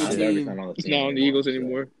Darby's not on the Shit. Darby's team. not on the He's team not on the Eagles so.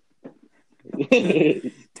 anymore.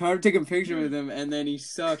 Tarb took a picture with him, and then he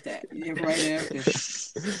sucked right after.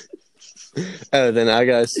 Oh, then I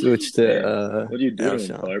gotta switch to What are you doing,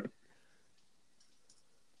 Alshon. Clark?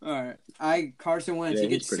 All right, Carson Wentz. Yeah,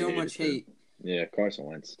 he he's gets pretty so hated, much too. hate. Yeah, Carson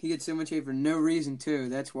Wentz. He gets so much hate for no reason too.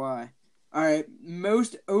 That's why. All right,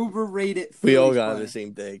 most overrated. We all Phillies got player. the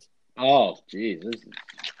same take. Oh, jeez.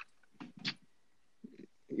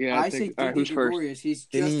 Yeah, I say all right, Didi who's first? Gregorius. He's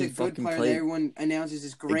Didn't just even a good fucking player play that everyone announces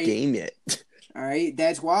is The great. game yet? All right,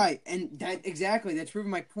 that's why, and that's proving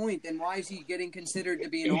my point. Then why is he getting considered to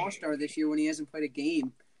be an all-star this year when he hasn't played a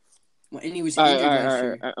game? Well, and he was All injured right, last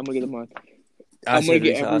year. I'm gonna get him on. I I'm gonna said get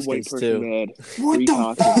Reese every white Hoskins person too. mad. What Reese the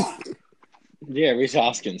Hoskins. fuck? Yeah, Reese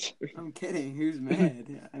Hoskins. I'm kidding. Who's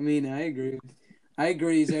mad? I mean, I agree.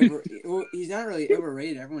 He's over. Well, he's not really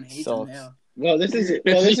overrated. Everyone hates him Sucks. now. Well, this is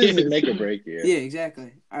his make or break year. Yeah,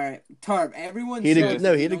 exactly. All right, Tarp. Everyone. He had sucks a,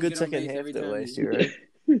 no, if he you had a don't good get on second base half every though time last you- year, right?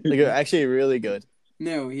 Like actually really good.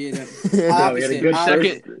 No, he had a No, he had a opposite. good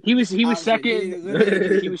opposite. second. He was Opposite. second.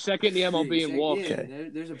 literally- He was second in the MLB Yeah, in walks, Yeah, Okay.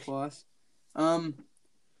 there's a plus. but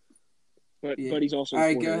Yeah. but he's also. All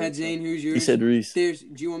right, a go ahead, quarterback, Zane. Who's He yours? said Reese. Do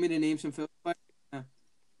you want me to name some Phillies players? That's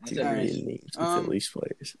All it, right. Reese. Name some Phillies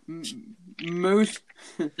players.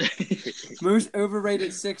 Most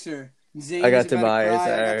overrated Sixer. Zane I got is about to Tobias cry. I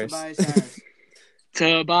got Harris. Tobias Harris.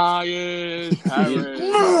 Tobias Harris.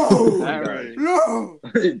 No! Harris. No.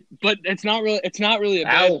 But it's not really. It's not really a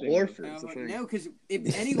Al bad thing. Horford. That's the thing. No, because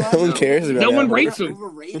if any No one cares about No one Al rates Horford. him.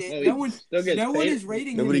 Overrated. No, No one. Still gets No one paid. is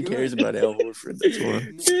rating Nobody him good. cares about Al Horford. That's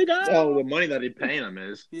why. Well, the money that he's paying him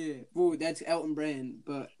is. Yeah, well, that's Elton Brand,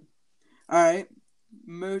 but all right.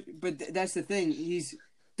 That's the thing. He's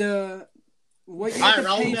the what you have to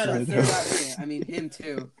All right, pay I'll for a get third out. Yeah, I mean him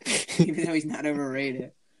too, even though he's not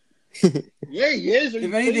overrated. Yeah, he is.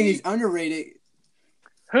 If anything, he's underrated.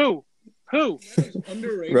 Who?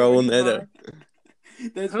 underrated. Raul Neto.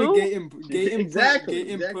 That's Who? what Gaten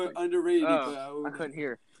Exactly. put underrated. Oh, I couldn't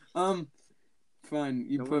hear. Fine.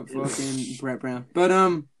 You No, put we didn't. fucking Brett Brown, but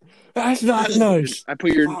That's not nice. I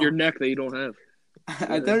put your neck that you don't have.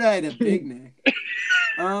 I thought I had a big neck.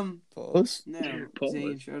 Pause. No, Pause.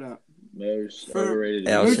 Zane, shut up. Most For- overrated.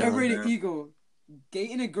 Yeah, Most Alshon. overrated Eagle.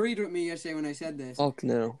 Gaten agreed with me yesterday when I said this. Fuck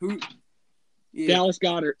no. Who? Yeah, Dallas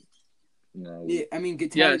Goddard. No. yeah. I mean,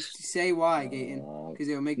 Yes. say why, Gaten, because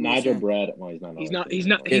it'll make more Nigel sense. Brad. Well, he's not. He's eligible.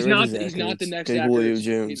 not. Get He's rid of not. Zach He's not the Ertz. next Take Zach Julio Ertz.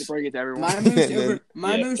 Jones. Need to break it to everyone. My most And then- over.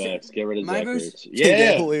 My Yeah, most. facts. Get rid of my Zach most- Ertz. Take Yeah.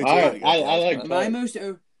 that Julio All right. Jones. I like My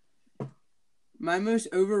that. my most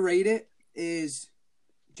overrated is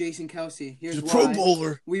Jason Kelsey. Here's He's a why. Pro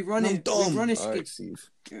Bowler. We run I'm it. dumb. We run a All right, Steve.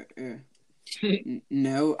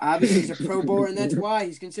 No, obviously he's a Pro Bowler, and that's why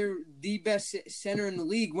he's considered the best center in the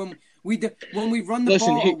league. When we run the Listen,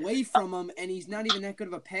 ball he- away from him, and he's not even that good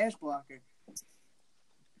of a pass blocker.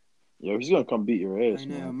 Yo, he's gonna come beat your ass. I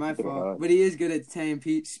know, man. my Get fault. hot. But he is good at telling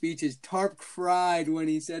speeches. Tarp cried when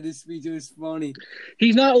he said his speech. It was funny.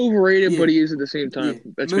 He's not overrated, Yeah. but he is at the same time.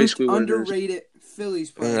 Yeah. That's Most basically what it is. underrated Phillies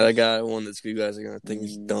player. I got one that's you guys are gonna think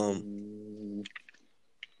he's dumb.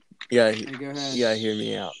 Hey, go ahead. You gotta hear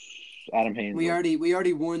me out. Adam Haynes. We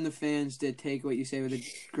already warned the fans to take what you say with a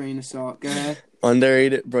grain of salt. Go ahead.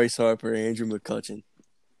 Underrated Bryce Harper, Andrew McCutcheon.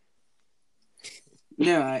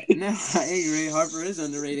 No, I agree. Harper is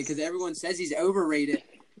underrated because everyone says he's overrated.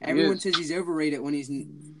 Everyone says he's overrated when he's.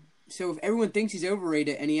 So if everyone thinks he's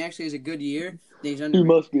overrated and he actually has a good year, then he's He underrated.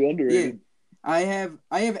 must be underrated. I have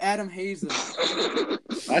Adam Hazler.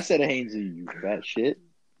 I said Hainsey, you fat shit.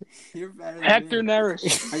 You're fatter than Hector me.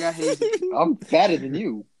 Neris. I got Hazler. I'm fatter than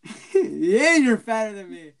you. Yeah, you're fatter than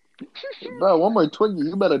me. Bro, one more Twinkie,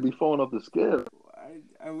 you better be falling off the scale.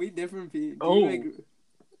 Are we different people? Oh.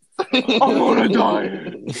 I'm on a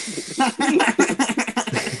diet.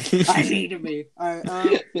 I need to be. All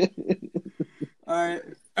right.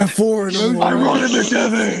 At 4 Most I run in the underrated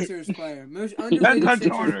Devon. Sixers player. Most underrated That's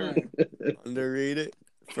Sixers Jordan. player. Underrated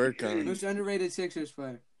Furcon. Most underrated Sixers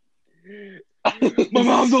player. My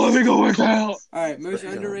mom don't let me go work out. All right. Most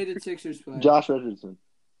underrated Sixers player. Josh Richardson.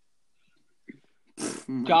 Oh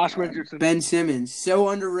my Josh God. Richardson. Ben Simmons. So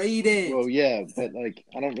underrated. Well, yeah, but like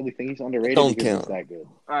I don't really think he's underrated Don't because count. he's that good.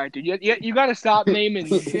 All right, dude. You got to stop naming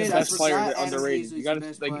the Shit, I best players forgot that are Adam underrated. Hazley's You the got to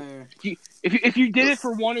best like player. if you did it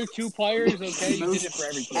for one or two players, okay, you did it for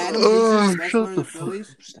every player. Adam Hazley's the best player in the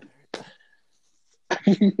Phillies.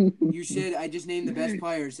 You said I just named the best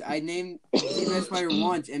players. I named the best player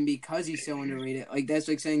once, and because he's so underrated, like that's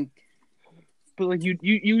like saying But like you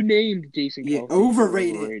named Jason Yeah, Kelsey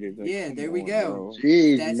overrated. Like, Yeah, come there we on, go. bro.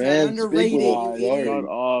 Jeez, That's man, not underrated, speak you with idiot. Shut authority. up.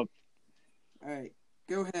 All right,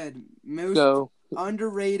 go ahead. Most Go.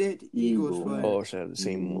 underrated Eagles Eagle. player. Oh, I should have the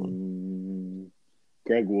same one.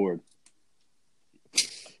 Greg Ward.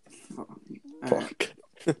 All right. Fuck.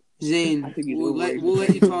 Zane, I think he's we'll overrated.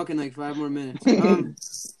 let you talk in like 5 more minutes.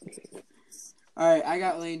 All right, I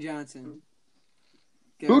got Lane Johnson.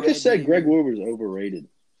 Go Who ahead, just said Zane. Greg Ward was overrated?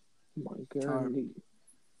 Oh my Tarp. God.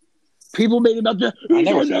 People made about the I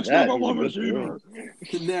never he's said our next that. number He's a one good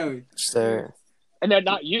receiver. No, Sir. And then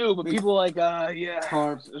not you, but people like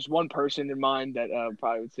Tarp. There's one person in mind that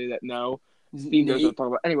probably would say that no. Steve knows what I'm Nate. talking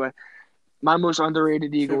about. Anyway, my most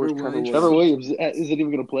underrated Eagle is Trevor Williams. Trevor Williams isn't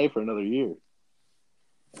even going to play for another year.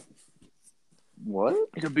 What?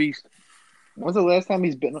 He's a beast. When's the last time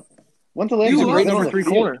he's been? When's the last He's time a love great been on number the 3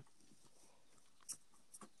 field? corner.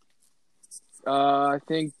 I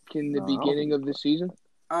think in the No. beginning of the season.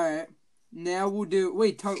 All right, now we'll do.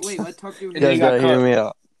 Let Tuck do. And You then guys he got gotta hear cut. me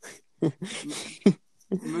out.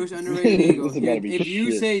 Most underrated Eagle. This is gotta be If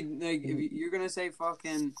you shit. say like, if you're gonna say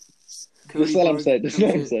fucking. Just let him Park, say it. Just some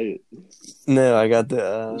let him shit. say it. No, I got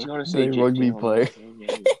the He's gonna say rugby JJ. player.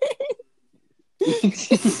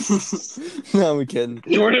 No, I'm kidding.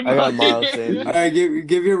 Jordan I got Miles Miles. Sanders. All right,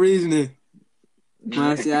 give your reasoning.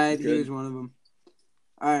 My side, he was one of them.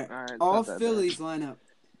 All right, All right, it's all not that Phillies lineup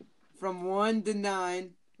from 1 to 9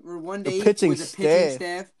 or 1 to The 8 pitching was a pitching staff.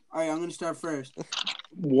 staff. All right, I'm gonna start first.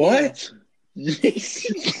 What?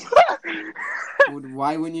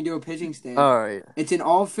 Why wouldn't you do a pitching staff? All right. It's an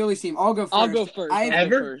all Phillies team. I'll go first. I'll go first. I I'll have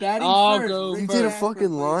go Ever? first. batting I'll first. go Rick You did a first. Jackson fucking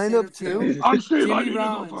playing lineup, center too? field. I'm Steve. Jimmy I need to go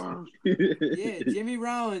Rollins. first. Yeah, Jimmy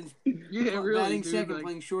Rollins Yeah, really. batting dude, second, like-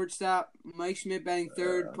 playing shortstop. Mike Schmidt batting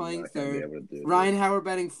third, playing I'm not gonna be third. able to do Ryan Howard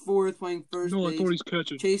batting fourth, playing first No, I base. thought he's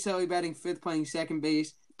catching. Chase Utley batting fifth, playing second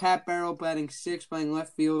base. Pat Barrel batting sixth, playing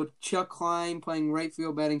left field. Chuck Klein playing right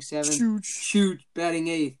field, batting seventh. Shoot batting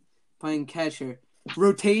eighth, playing catcher.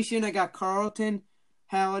 Rotation, I got Carlton,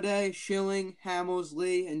 Halliday, Schilling, Hamels,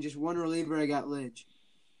 Lee, and just one reliever. I got Lidge.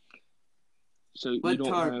 So you Let don't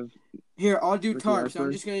Tarp. have Here, I'll do Ricky Tarp. So I'm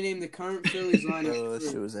Ashburn? just gonna name the current Phillies lineup. That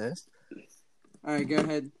shit was asked. All right, go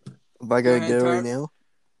ahead. If I Go gotta ahead, go right Tarp. now,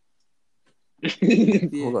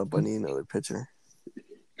 Yeah. hold up, I need another pitcher.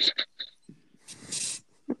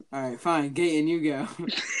 All right, fine. Gaten, you go.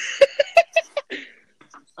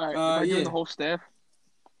 All right, if I do yeah. the whole staff.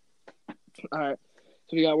 All right.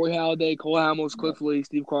 So we got Roy Halladay, Cole Hamels, Cliff Lee,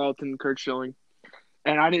 Steve Carlton, Kurt Schilling.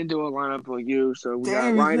 And I didn't do a lineup like you, so we got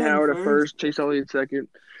Damn, Ryan he's Howard not at first, Chase Elliott second,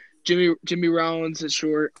 Jimmy Rollins at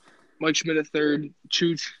short, Mike Schmidt at third,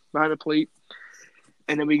 Chooch behind the plate.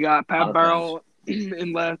 And then we got Pat Lot of Barrel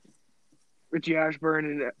in left, Richie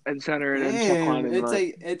Ashburn in center, and then Chuck Klein Damn, in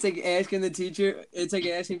right. it's like asking the teacher. It's like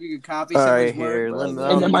asking if you could copy All someone's right, here. work. Let me,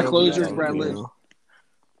 And then my I'll closer is go Brad now. Lidge.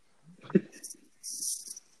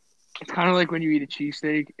 It's kind of like when you eat a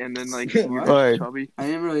cheesesteak and then like you're What? just All right. chubby. I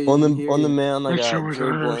didn't really On even the hear on the you. mound, I That got shit was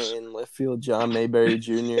Joe ass. Blanton, left field, John Mayberry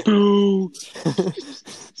Jr. Boo!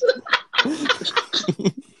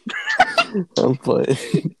 I'm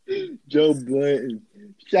playing. Joe Blanton.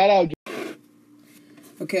 Shout out.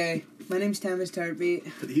 Okay, my name's Thomas Tarpey.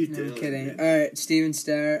 What are you No, doing? I'm kidding. All right, Steven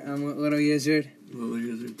Starr. I'm with Little Gizzard. Little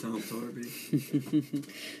Gizzard, Tom Tarby.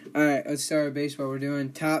 All right, let's start with baseball. We're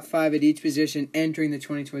doing top 5 at each position entering the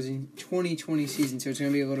 2020 season, so it's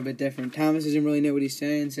going to be a little bit different. Thomas doesn't really know what he's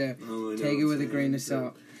saying, so take it with a grain of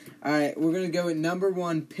salt. All right, we're going to go with number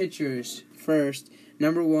 1 pitchers first.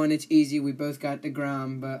 Number 1, it's easy. We both got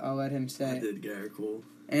DeGrom, but I'll let him I say it. did Garrett Cole.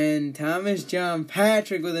 And Thomas John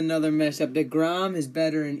Patrick with another mess up. DeGrom is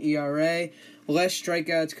better in ERA. Less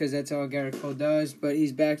strikeouts because that's all Garrett Cole does, but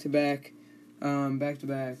he's back-to-back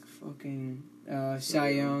fucking Cy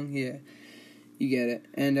Young. Yeah, you get it.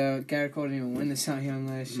 And Garrett Cole didn't even win the Cy Young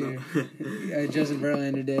last year. Justin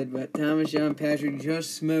Verlander did, but Thomas John Patrick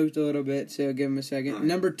just smoked a little bit, so give him a second. Right.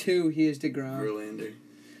 Number 2, he is DeGrom. Verlander.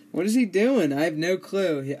 What is he doing? I have no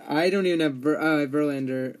clue. I don't even have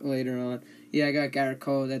Verlander later on. Yeah, I got Garrett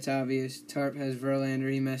Cole. That's obvious. Tarp has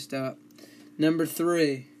Verlander. He messed up. Number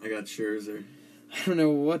 3. I got Scherzer. I don't know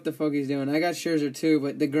what the fuck he's doing. I got Scherzer too,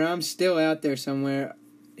 but DeGrom's still out there somewhere.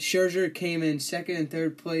 Scherzer came in 2nd and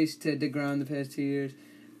 3rd place to DeGrom the past 2 years.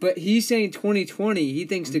 But he's saying 2020. He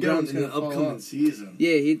thinks I'm going DeGrom's to going the to fall upcoming off. season.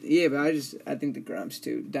 Yeah, but I think DeGrom's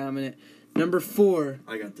too dominant. Number 4.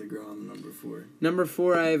 I got DeGrom, number 4. Number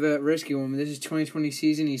 4, I have a risky one. This is 2020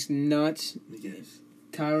 season. He's nuts. Let me guess.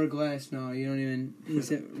 Tyler Glass. No, you don't even. He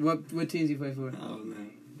said, what teams he play for? I don't know.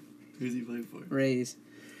 Who's he play for? Rays.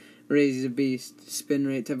 He's a beast. Spin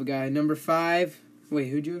rate type of guy. Number 5. Wait,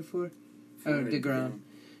 who'd you have for? Oh, DeGrom.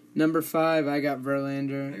 Number 5, I got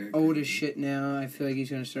Verlander. I got Old Greinke. as shit now. I feel like he's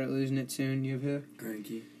going to start losing it soon. You have who?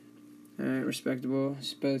 Greinke. Alright, respectable.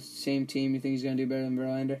 It's both same team. You think he's going to do better than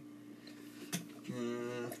Verlander?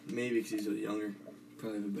 Maybe because he's a younger.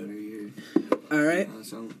 Probably have a better year. Alright.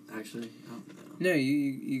 So actually, I don't know. No,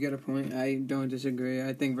 you got a point. I don't disagree.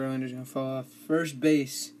 I think Verlander's going to fall off. First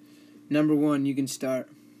base. Number 1, you can start.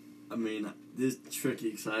 I mean, this is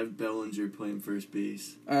tricky because I have Bellinger playing first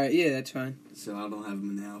base. Alright, yeah, that's fine. So I don't have him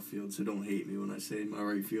in the outfield, so don't hate me when I say my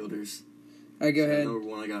right fielders. Alright, go So ahead. Number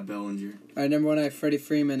 1, I got Bellinger. Alright, number 1, I have Freddie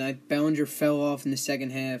Freeman. Bellinger fell off in the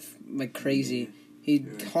second half like crazy. Yeah.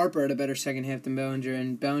 Harper had a better second half than Bellinger,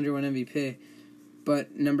 and Bellinger won MVP.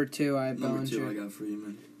 But number 2, I have Number Bellinger. 2, I got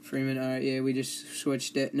Freeman. Freeman, alright, yeah, we just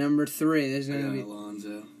switched it. Number 3, this is I going got to be...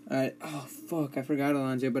 Alonso. Alright, oh, fuck, I forgot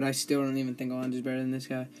Alonso, but I still don't even think Alonso's better than this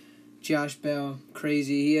guy. Josh Bell,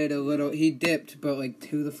 crazy. He dipped, but, like,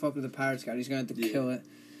 who the fuck with the Pirates got? He's going to have to kill it.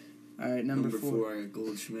 Alright, number 4. I got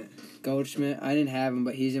Goldschmidt. Goldschmidt, I didn't have him,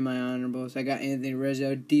 but he's in my honorables. I got Anthony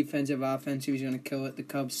Rizzo, defensive, offensive. He's going to kill it. The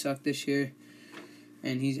Cubs suck this year.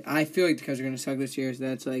 And I feel like the Cubs are going to suck this year, so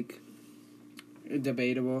that's, like,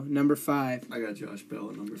 debatable. Number 5, I got Josh Bell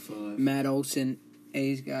at number 5. Matt Olson,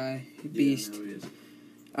 A's guy, beast. Yeah, I know he is.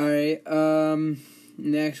 Alright,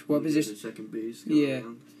 next, what Wanna do position? the second base? Go Yeah.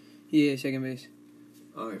 around? Yeah, second base.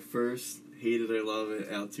 Alright, first, hate it or love it,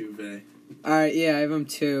 Altuve. Alright, yeah, I have him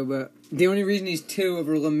too, but the only reason he's 2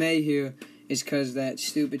 over LeMahieu is because that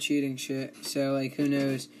stupid cheating shit. So, like, who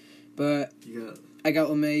knows? But I got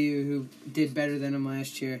LeMahieu, who did better than him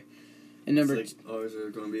last year. And number It's like ours are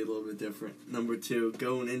going to be a little bit different. Number 2,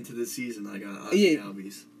 going into the season, I got Yeah. Ozzy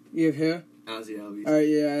Albies. you have who? Ozzy Albies. Alright,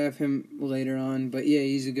 yeah, I have him later on. But yeah,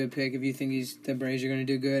 he's a good pick if you think the Braves are going to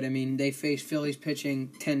do good. I mean, they faced Phillies pitching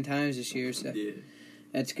 10 times this year, so Yeah.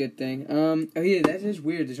 that's a good thing. Oh yeah, that is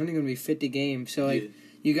weird. There's only going to be 50 games, so like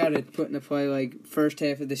you got to put into play like first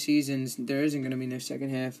half of the seasons. There isn't going to be no second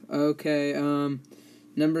half. Okay,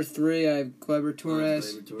 Number 3, I have Kleber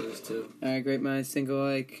Torres. Kleber Torres too. All right, great minds think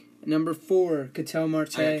alike. Number 4, Ketel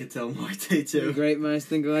Marte. I got Ketel Marte too. Great minds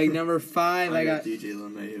think alike. Number 5, I got DJ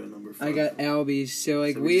LeMahieu at number 5. I got Albies. So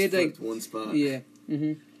like So we just had like flipped one spot. yeah.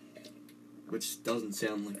 Mhm. Which doesn't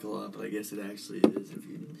sound like a lot, but I guess it actually is if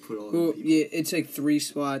you put all Well, the people. yeah, it's like 3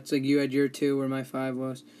 spots. Like you had your 2 where my 5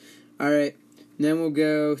 was. All right. Then we'll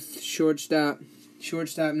go shortstop.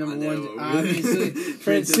 Shortstop number 1 is obviously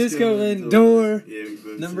Francisco Lindor. Yeah, we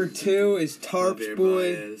both Number said 2 is Tarps Javier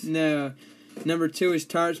boy. Baez. No. Number 2 is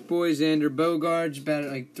Tarps boy Xander Bogaerts. About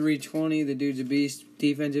at like 320. The dude's a beast.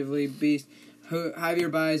 Defensively beast.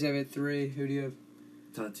 Javier Baez I have at 3. Who do you have?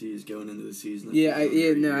 Tatis going into the season.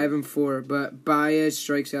 I have him 4. But Baez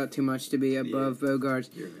strikes out too much to be above Bogaerts.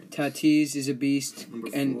 You're right. Tatis is a beast. Number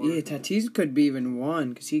And 4. Tatis could be even 1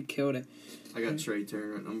 because he killed it. I got Trey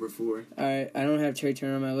Turner at number 4. Alright, I don't have Trey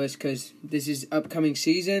Turner on my list because this is upcoming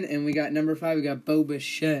season, and we got number 5, we got Bo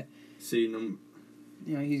Bichette. See, He's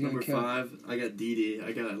going number to kill it. 5, I got Didi.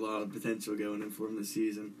 I got a lot of potential going in for him this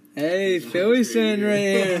season. Hey, He's Philly not fan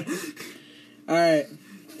right great. here. Alright,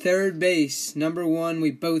 third base, number 1,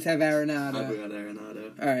 we both have I Arenado. got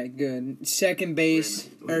Arenado. Alright, good. Second base,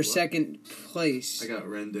 Ren- second place. I got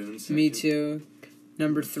Rendon. Second. Me too.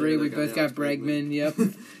 Number 3, we Third, I both got got Bregman. Yep.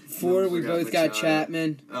 4, Number we got both got Machado.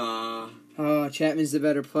 Chapman. Oh, Chapman's the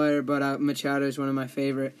better player, but Machado is one of my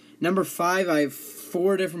favorite. Number 5, I have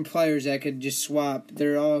 4 different players that could just swap.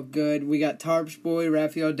 They're all good. We got Tarps boy,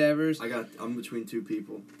 Rafael Devers. I'm between 2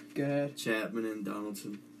 people. Go ahead. Chapman and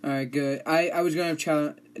Donaldson. All right, good. I was going to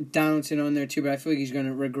have Donaldson on there too, but I feel like he's going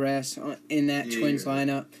to regress in that Yeah, Twins you're right.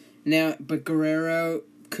 lineup. Now, but Guerrero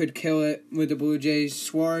could kill it with the Blue Jays.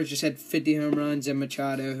 Suarez just had 50 home runs, and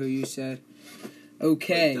Machado, who you said.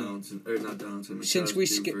 Okay. Like Donaldson, or not Donaldson. Since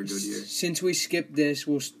Machado's due for a good year. skip this,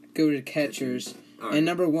 we'll go to catchers. All right. And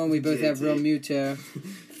number 1, we both have JT. Real Muto.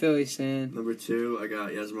 Philly fan. Number 2, I got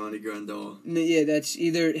Yasmani Grandal. Yeah, that's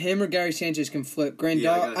either him or Gary Sanchez can flip. Grandal,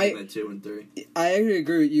 Yeah, I got him at 2 and 3. I actually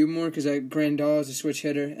agree with you more because Grandal is a switch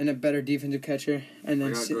hitter and a better defensive catcher. And I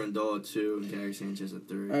then got Grandal at 2 and Gary Sanchez at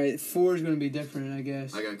 3. all right, 4 is going to be different, I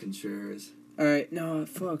guess. I got Contreras. All right, no,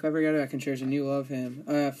 fuck, I forgot about Contreras, and you love him.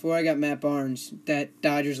 4, I got Matt Barnes. That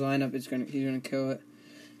Dodgers lineup he's gonna kill it.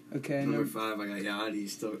 Okay, Number 5, I got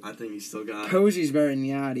Yachty. I think he's still got it. Posey's better than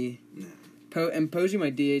Yachty. Nah. And Posey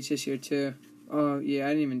might DH this year too. Oh yeah, I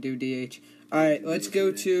didn't even do DH. All right, let's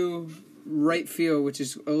go to right field, which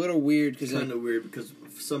is a little weird because Kind of weird because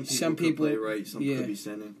some some people could people- play right, some yeah. could be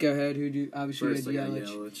center. go ahead. Who do obviously First, I you got had Yelich.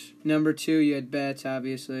 Yelich. Number 2, you had Betts,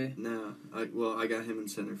 obviously. No, I got him in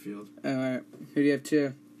center field. All right, who do you have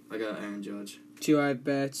 2? I got Aaron Judge. 2, I have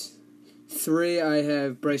Betts. 3, I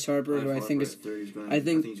have Bryce Harper, who I think is. I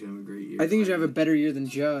think he's gonna have a great year. I think he's gonna have a better year than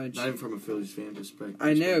Judge. Not even from a Phillies fan perspective.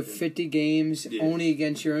 I know, 50 games Yeah. only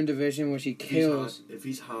against your own division, which he kills. If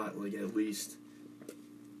he's hot, like at least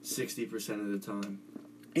 60% of the time.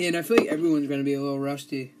 And I feel like everyone's going to be a little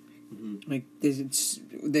rusty. Mm-hmm. Like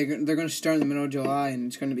they're going to start in the middle of July, and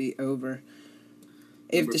it's going to be over.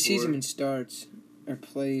 If Number the 4. season even starts or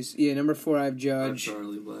plays, yeah. Number 4, I have I have Judge.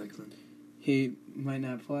 Charlie Blackman. He might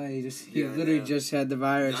not play. He Yeah, I literally know. just had the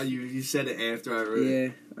virus. You said it after I wrote it. Yeah.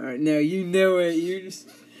 All right. No, you know it. You just.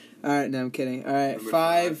 All right. No, I'm kidding. All right. Number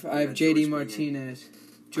 5, I have got J.D. George Springer. Martinez.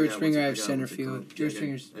 George Springer, I have center what's it field. called? George Yeah,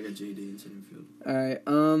 Springer's. I got JD in center field. All right.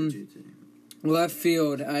 JT. Left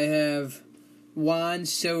field, I have Juan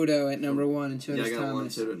Soto at number 1 and so Yeah, I does got Juan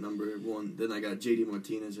Thomas. Soto at number 1. Then I got JD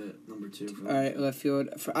Martinez at number 2. For All right, left field.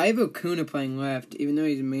 I have Acuna playing left, even though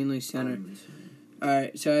he's mainly center. All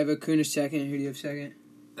right, so I have Acuna second. Who do you have second?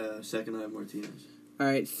 Second, I have Martinez. All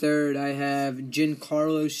right, third, I have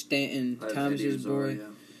Giancarlo Stanton, I have Thomas's Eddie boy. Rosario.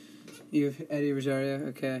 You have Eddie Rosario.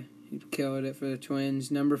 Okay, he killed it for the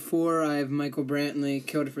Twins. Number 4, I have Michael Brantley,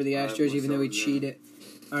 killed it for the I have Astros, even though he Marcell Ozuna. cheated.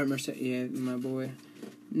 All right, yeah, my boy.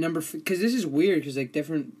 Because this is weird, because like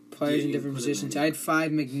different players Yeah, in you different put him positions. in. I had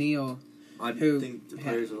 5 McNeil. I Who think the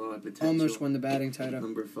players have a lot of potential. Almost won the batting title.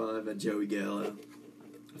 Number 5 at Joey Gallo.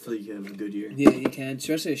 I feel like he have a good year. Yeah, you can.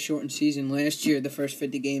 Especially a shortened season. Last year, the first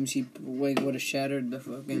 50 games, he would have shattered the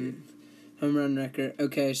fucking home run record.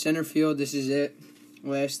 Okay, center field, this is it.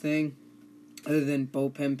 Last thing. Other than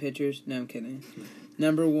bullpen pitchers. No, I'm kidding.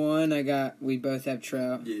 Number 1, we both have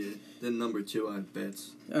Trout. Yeah. Then number 2, I have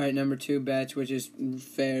Betts. All right, number 2, Betts, which is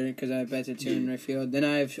fair because I have Betts at 2 in Yeah. right field. Then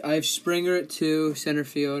I have Springer at 2, center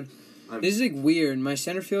field. I've- This is like weird. My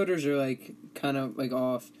center fielders are like kind of like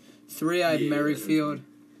off. 3, I have Yeah, Merrifield.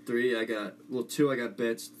 2, I got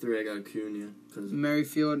Betts. 3, I got Acuna. Cause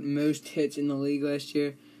Merrifield, most hits in the league last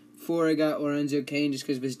year. 4, I got Lorenzo Kane just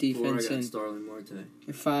because of his 4, I defense. got And Starling Marte.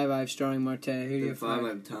 5, I have Starling Marte. Who do you Then have 5, I 5?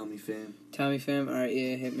 have Tommy Pham. Tommy Pham. All right,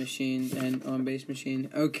 yeah, hit machine and on base machine.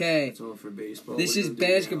 Okay, That's all for baseball. this What is do you wanna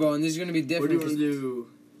do basketball, now? and this is going to be What do different. you want 'cause- to do?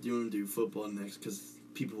 Do you want to do football next? Because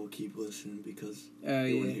people will keep listening because Oh,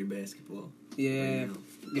 they want to yeah. hear basketball. Yeah. You know.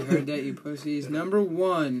 You heard that, you pussies. Number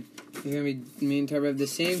 1, you're going to be, me and Tyler have the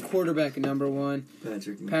same quarterback at number 1,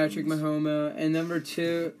 Patrick Mahomes. And number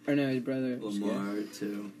 2, or no, his brother. Lamar,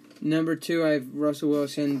 too. Number 2, I have Russell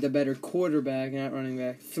Wilson, the better quarterback, not running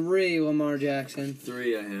back. 3, Lamar Jackson,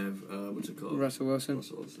 3, I have, what's it called? Russell Wilson.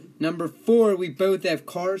 Russell Wilson. Number 4, we both have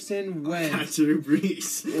Carson I Wentz. got Drew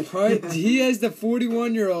Brees. What? He has the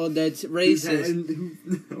 41-year-old that's racist.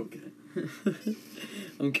 Okay.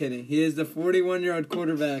 I'm kidding. He is the 41-year-old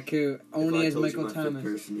quarterback who only has Michael Thomas.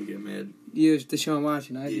 Person, you get mad. You have Deshaun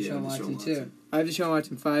Watson. I have Yeah, Deshaun Deshaun Watson, too. Watson. I have Deshaun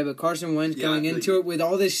Watson 5, but Carson Wentz Yeah, going I feel into it with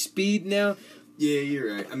all this speed now. Yeah,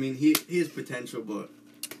 you're right. I mean, he has potential, but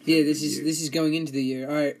Yeah, this is going into the year.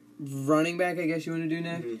 All right, running back, I guess you want to do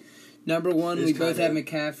next? Mhm. Number 1, It's we both have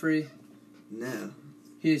kinda- McCaffrey. no.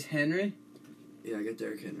 Here's Henry. Yeah, I got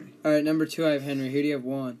Derrick Henry. All right, number 2, I have Henry. Who do you have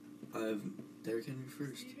 1? I have Derrick Henry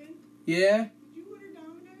first. Yeah? Did you order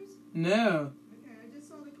Domino's? No. Okay, I just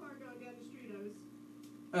saw the car going down the street.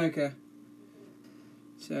 I was. Okay.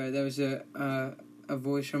 Sorry, that was a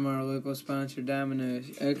voice from our local sponsor, Domino's.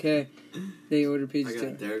 Okay. They ordered I pizza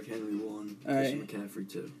got too. Derrick Henry 1, Alright. Christian McCaffrey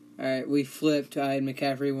 2. Alright, we flipped. I had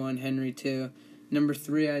McCaffrey 1, Henry 2. Number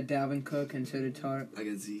 3, I had Dalvin Cook, and so did Tarp. I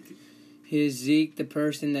got Zeke. Here's Zeke, the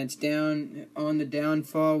person that's down on the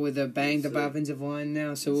downfall with a banged up That's it. offensive line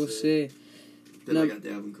now, so we'll That's see. Then No. I got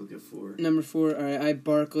Dalvin Cook at 4. Number 4, alright, I had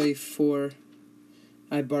Barkley 4.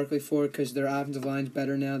 I had Barkley 4 because their offensive line's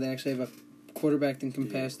better now. They actually have a quarterback that can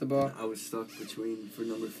pass the ball. I was stuck between, for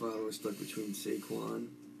number 5, I was stuck between Saquon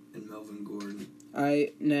and Melvin Gordon.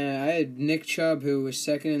 I had Nick Chubb, who was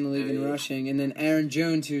second in the league in Yeah. rushing, and then Aaron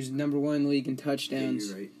Jones, who's number 1 in the league in Yeah, touchdowns.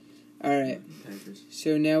 you're right. All right, Packers.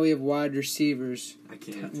 so now we have wide receivers. I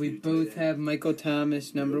can't. We do both that. have Michael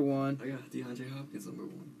Thomas, number 1. I got DeAndre Hopkins number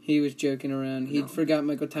 1. He was joking around. He No. forgot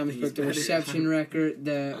Michael I Thomas think broke the he's better. reception record.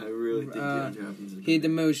 I really think uh, DeAndre Hopkins is He had the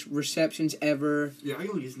better. most receptions ever, Yeah, I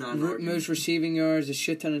know he's not an argument. most receiving yards, a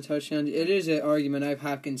shit ton of touchdowns. It is an argument. I have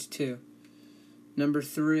Hopkins too. Number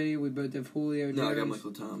 3, we both have Julio No, I got Jones.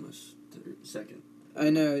 Michael Thomas second. I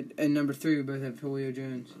know, and number 3, we both have Julio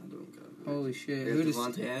Jones. I don't got it. Holy shit! I Who got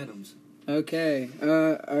does? Devontae Adams. Okay,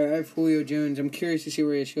 I have Julio Jones. I'm curious to see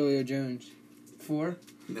where he has Julio Jones. 4?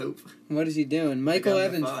 Nope. What is he doing? Michael got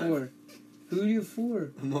him Evans, at 5. 4. Who do you have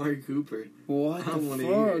 4? Amari Cooper. What I don't the wanna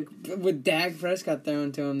hear fuck? With Dak Prescott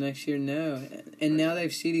thrown to him next year, no. And now they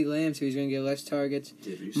have CeeDee Lamb, so he's going to get less targets.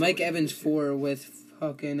 Yeah, you Mike saw it Evans, this year. 4, with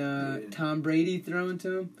fucking Yeah. Tom Brady thrown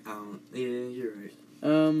to him. Yeah, you're right.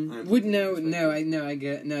 Would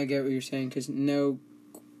I get what you're saying because no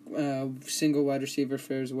single wide receiver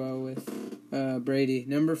fares well with Brady.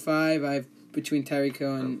 Number 5, I have between Tyreek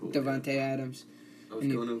Hill and Oh, yeah. Devontae Adams.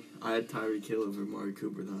 I had Tyreek Hill over Amari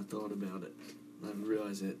Cooper, then I thought about it. I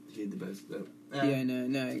realized that he had the best. Yeah,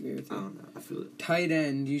 no, I agree with I you. don't know. I feel it. Tight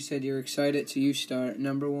end, you said you're excited, so you start.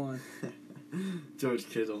 Number 1. George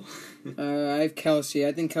Kittle. I have Kelsey.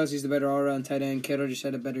 I think Kelsey's the better all-around tight end. Kittle just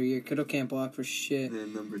had a better year. Kittle can't block for shit. And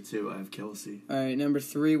then number 2, I have Kelsey. All right, number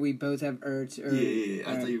 3, we both have Ertz. Yeah. I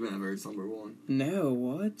All thought right. you were gonna have Ertz number 1. No,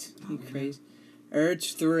 what? You Oh, crazy?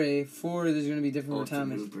 Ertz 3. 4, there's going to be different with Austin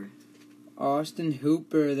Thomas. Hooper. Austin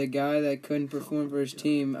Hooper, the guy that couldn't perform for his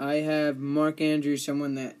team. I have Mark Andrews,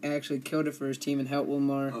 someone that actually killed it for his team and helped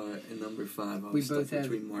Lamar. And number 5, I We was stuck both have-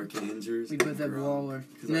 between Mark Andrews. We both and have Gronk, Waller.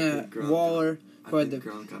 'cause I Nah, think Gronk Waller. I but think the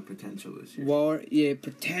Gronk got potential this year. Waller, yeah,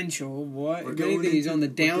 potential. What? We're If going anything, he's into- on the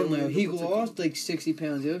we're down going low. into He what's it lost called? like 60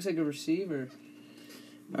 pounds. He looks like a receiver.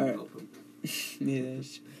 All right. Help him. Yeah,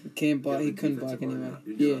 can't block. Yeah, He the couldn't defensive block line anyway. out.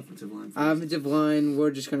 You do Yeah. offensive line first. Offensive line, we're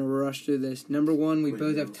just going to rush through this. Number 1, we Quentin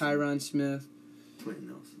both have Nelson. Tyron Smith. Quentin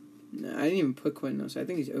Nelson. No, I didn't even put Quentin Nelson. I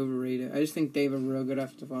think he's overrated. I just think they have a real good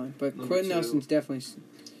offensive line. But Number Quentin 2. Nelson's definitely...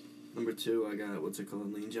 Number 2, I got,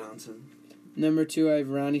 Lane Johnson. Number 2, I have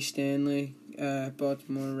Ronnie Stanley,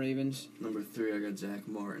 Baltimore Ravens. Number 3, I got Zach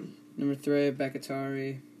Martin. Number 3, I have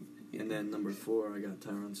Bakatari. And then number 4, I got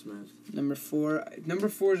Tyron Smith. Number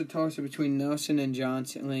 4 is a toss-up between Nelson and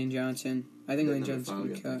Lane Johnson. I think Then Lane number Johnson's 5,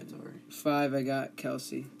 going I to got cut. Bakatari. 5, I got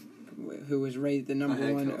Kelsey, who was rated the I number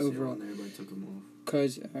had 1 Kelsey overall. on there, but I took him off.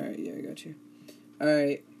 Alright, yeah, I got you.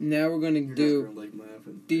 Alright, now we're going to You're do... not gonna like my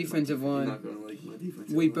defensive line. You're not gonna like my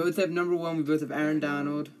defensive We line. both have number 1. We both have Aaron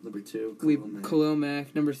Donald. Number 2, We Khalil Mack. Khalil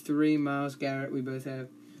Mack. Number 3, Miles Garrett. We both have.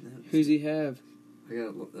 Yeah. Who's he have? I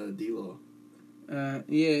got D-Law.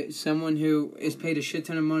 Yeah, someone who is paid a shit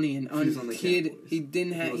ton of money and He was on the Cowboys. he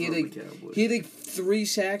didn't have He he was had on like the Cowboys. he had like 3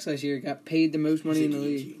 sacks last year. Got paid the most money in the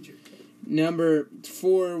He's a game league. changer. Number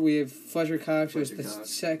 4, we have Fletcher Cox, who was the Fletcher Cox.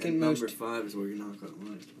 second And most. Number 5 is where you're not gonna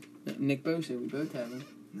like. Nick Bosa, we both have him.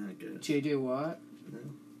 Not good. J.J. Watt. No.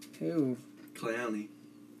 Who? Clowney.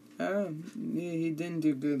 Oh, yeah, he didn't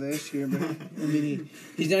do good last year, but I mean,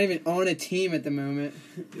 he's not even on a team at the moment.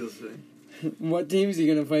 You'll see. What team is he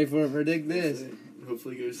gonna play for? Predict You'll this. see.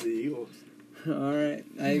 Hopefully, he goes to the Eagles. All right,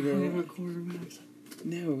 I agree. Quarterbacks.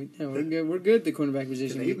 No, we're good. We're good at the cornerback Can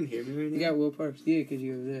position. they even hear me right now? You got Will Parks. Yeah, because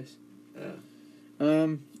you have this.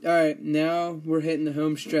 Oh. All right, now we're hitting the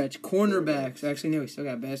home stretch. Cornerbacks. Actually, no, we still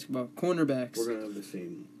got basketball. Cornerbacks. We're gonna have the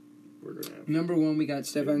same. We're gonna have Number 1, we got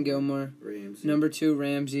Stephon Gilmore. Rams. Number 2,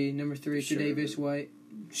 Ramsey. Number 3, Sherman. Tre'Davious White.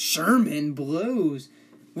 Sherman blows.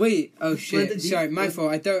 Wait, oh Led shit. the Sorry, my led-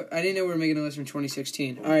 fault. I didn't know we were making a list from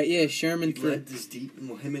 2016. All right, yeah, Sherman He 3. led this deep.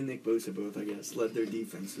 Well, him and Nick Bosa both, I guess, led their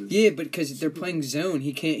defenses. Yeah, but because they're playing zone,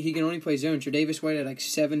 he can only play zone. Tre'Davious White had like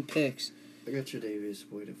 7 picks. I got Tre'Davious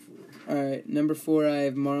White at 4. All right, number 4, I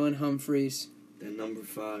have Marlon Humphreys. Then number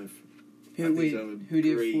 5. Who I think wait? he's having a Who do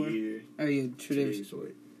you great have 4? year. Oh yeah, Tre'Davious. Tre'Davious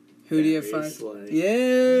White. Who do you have Darius 5? Slay.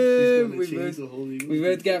 Yeah, He's gonna we change both the whole Eagles we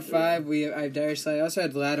both got defense. 5. I have Darius Slay. I also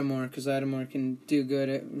had Lattimore because Lattimore can do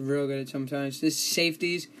real good at sometimes. This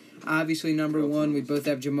safeties, obviously number Earl 1. We Thomas. both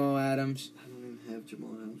have Jamal Adams. I don't even have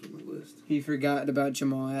Jamal Adams on my list. He forgot about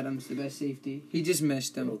Jamal Adams, the best safety. He just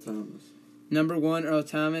missed him. Earl Thomas. Number 1, Earl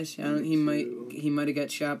Thomas. He might Two. have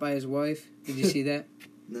got shot by his wife. Did you see that?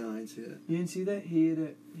 No, I didn't see that. You didn't see that?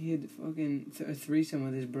 He had fucking a threesome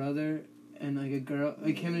with his brother and like a girl.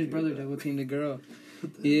 Like him and his brother double teamed a girl.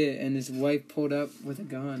 Yeah, and his wife pulled up with a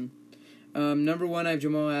gun. Number 1, I have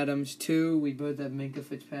Jamal Adams. 2, we both have Minka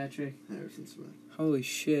Fitzpatrick. Harrison Smith. Holy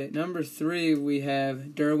shit. Number 3, we have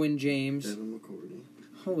Derwin James. Devin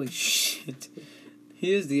McCourty. Holy shit.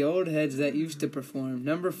 He is the old heads that used to perform.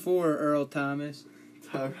 Number 4, Earl Thomas.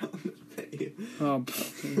 Tyron May. Oh,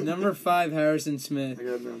 number 5, Harrison Smith. I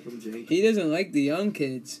got Malcolm Jenkins. He doesn't like the young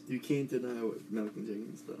kids. You can't deny what Malcolm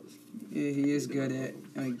Jenkins does. Yeah, he is good at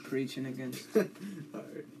like preaching against.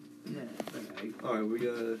 Alright. Alright, we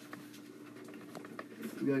gotta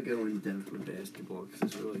go in depth with basketball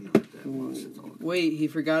because there's really not that much to talk about. Wait, he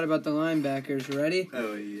forgot about the linebackers. Ready?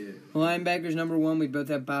 Oh, yeah. Linebackers number 1, we both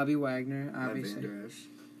have Bobby Wagner, Matt obviously. Vander Esch.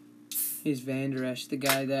 He's Van Der Esch, the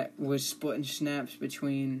guy that was splitting snaps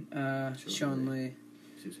between Sean Lee.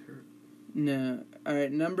 He was hurt. No.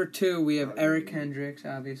 Alright, number 2, we have Bobby Eric Wagner. Hendricks,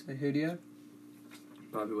 obviously. Who do you have?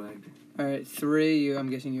 Bobby Wagner. Alright, 3, I'm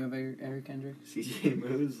guessing you have Eric Hendricks. C.J.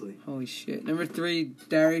 Mosley. Holy shit. Number 3,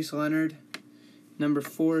 Darius Leonard. Number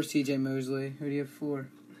 4, C.J. Mosley. Who do you have 4?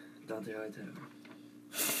 Dante Hightower.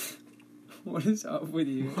 What is up with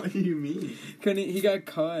you? What do you mean? He got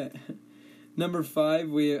caught. Number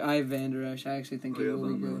 5, I have Van Der Esch. I actually think he Oh, yeah, will be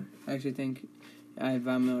Von good. Miller. I actually think I have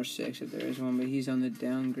Von Miller 6 if there is one, but he's on the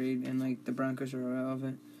downgrade, and like the Broncos are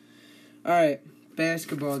irrelevant. All right,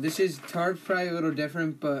 basketball. This is probably a little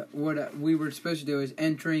different, but what we were supposed to do is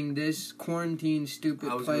entering this quarantine stupid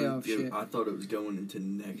playoff shit. I thought it was going into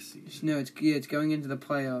next season. No, it's going into the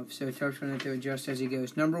playoffs, so Tarp's going to have to adjust as he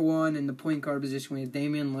goes. Number 1 in the point guard position, we have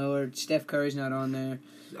Damian Lillard. Steph Curry's not on there.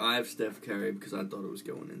 I have Steph Curry because I thought it was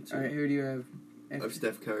going into. All right, who do you have? I have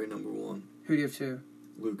Steph Curry number 1. Who do you have 2?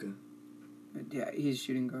 Luka. Yeah, he's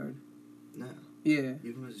shooting guard. No. Yeah,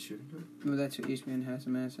 Even as a shooting guard? well, that's what Eastman has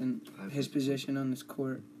him as, and I have his him. position on this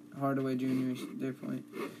court, Hardaway Jr. is their point.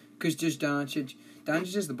 Because just Doncic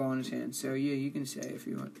has the ball in his hand, so yeah, you can say if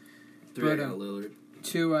you want. 3, I But, got Lillard.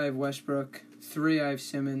 2, I have Westbrook. 3, I have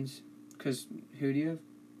Simmons. Because who do you have?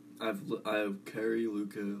 I have Curry,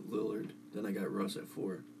 Luka, Lillard. Then I got Russ at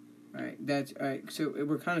 4. All right. So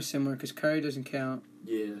we're kind of similar because Curry doesn't count.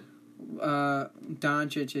 Yeah.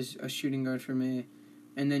 Doncic is a shooting guard for me,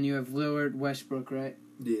 and then you have Lillard, Westbrook, right?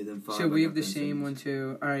 Yeah, then 5. So I we got have the Ben same Simmons. one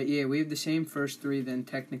too. All right, yeah, we have the same first 3 then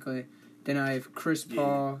technically. Then I have Chris Yeah.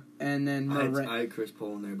 Paul, and then I had Chris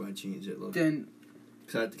Paul in there, but I changed it. Then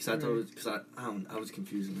Because I thought it was. Because I was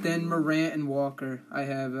confusing. Then Morant and Walker. I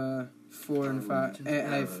have 4 and Honorable 5. mentions?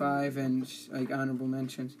 I have 5 and like honorable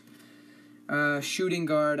mentions. Shooting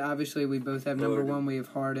guard. Obviously, we both have number Harden. 1. We have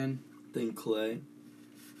Harden. Then Clay.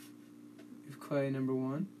 We have Clay number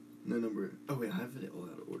 1. No, number. Oh, wait, I have it all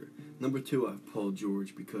out of order. Number 2, I have Paul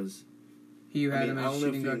George because. You had him I as don't know if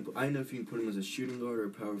shooting you guard. can, I don't know if you can put him as a shooting guard or a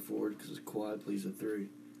power forward because Kawhi plays a 3.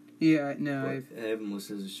 Yeah, no, But I have him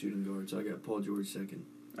listed as a shooting guard, so I got Paul George 2nd.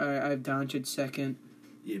 I have Doncic 2nd.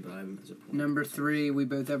 Yeah, but I have him as a point. Number 3, we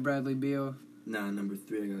both have Bradley Beal. Nah, number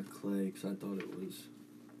 3, I got Clay because I thought it was.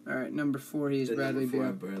 All right, number 4, he is Then Bradley number 4, I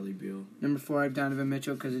Beal. have Bradley Beal. Number 4, I have Donovan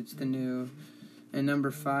Mitchell because it's the new. And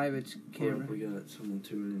number 5, it's Hold up, Cameron. we got someone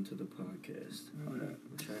tuning into the podcast. Hold up.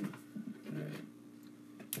 China.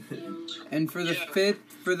 And for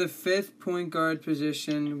the fifth point guard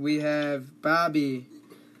position, we have Bobby.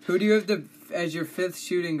 Who do you have as your 5th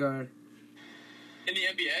shooting guard? In the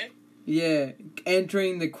NBA? Yeah,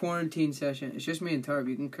 entering the quarantine session. It's just me and Tarb.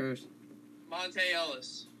 You can curse. Monte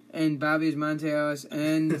Ellis. And Bobby's Monte Ellis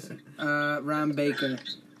and Ron Baker.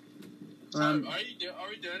 Are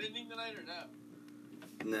we doing anything tonight or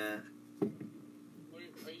no? Nah. Are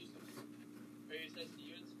you St.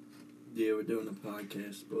 Stevens? Yeah, we're doing a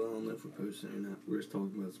podcast, but I don't know if we're posting or not. We're just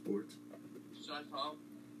talking about sports. Should I come?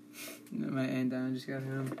 No, my aunt down just got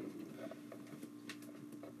home.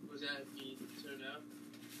 Was that me? So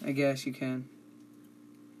no? I guess you can.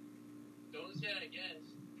 Don't say I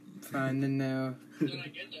guess. Fine, then no. Then I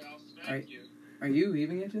get there, I'll smack you. Are you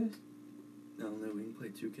leaving after this? I don't know, we can play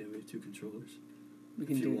 2K. We have 2 controllers. We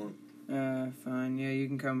can If do you want. Fine. Yeah, you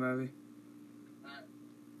can come, Bobby.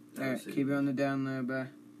 I'll Alright, see keep you. it on the down low, bye.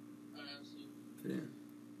 I'll see. Yeah.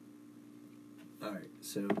 Alright,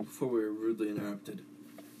 so before we were rudely interrupted.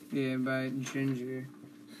 Yeah, by Ginger.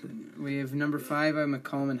 We have number 5, I have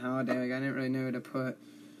McCollum and Holiday. Like, I didn't really know who to put.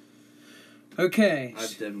 Okay. I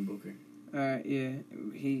have Devin Booker. Alright, yeah.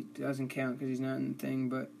 He doesn't count because he's not in the thing,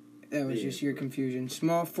 but that was Yeah, just your but- confusion.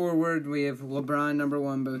 Small forward, we have LeBron, number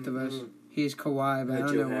 1, both of us. Mhm. He's Kawhi, but I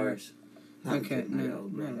don't Joe know why. Harris. No, I'm Okay, kidding, I got no,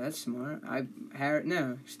 LeBron. that's smart.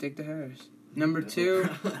 No, stick to Harris. Number 2,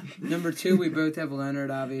 LeBron. number 2, we both have Leonard,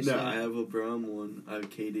 obviously. No, I have LeBron 1. I have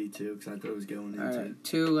KD 2 because I thought it was going into Alright,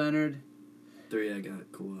 2, Leonard. 3. I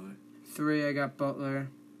got Kawhi. 3, I got Butler.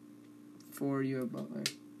 4, you have Butler.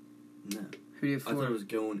 No, Who do you have I thought 4? it was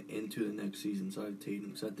going into the next season, so I have Tatum.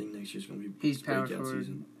 Because I think next year's going to be He's power breakout forward.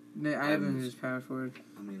 season. I have him as power forward.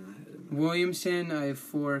 I mean, I had him. Williamson, I have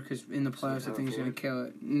 4 because in the So playoffs I power think he's going to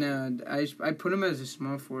forward? kill it. No, I put him as a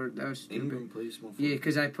small forward. That was stupid. Ingram plays small Yeah, forward.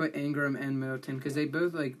 because I put Ingram and Middleton because they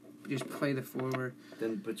both like just play the forward.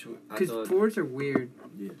 Then between, I Because thought, forwards are weird.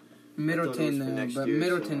 yeah. Middleton for though, next but year, so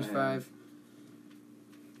Middleton's I have- 5.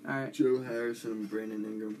 All right. Joe Harrison and Brandon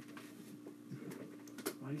Ingram.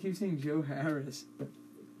 Why do you keep saying Joe Harris?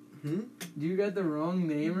 Hmm? Do you got the wrong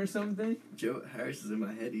name or something? Joe Harris is in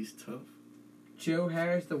my head. He's tough. Joe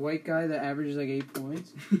Harris, the white guy that averages like 8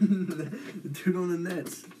 points. The dude on the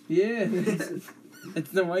Nets. Yeah, it's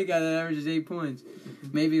the white guy that averages 8 points,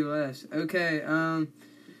 maybe less. Okay,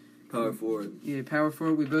 Power forward. yeah, power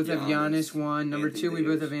forward. We both have Giannis. Giannis 1. Number Anthony 2, we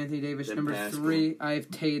both Davis. have Anthony Davis. Then Number Pascal. 3, I have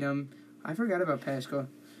Tatum. I forgot about Pascal.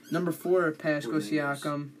 Number 4, Pascal Porzingis.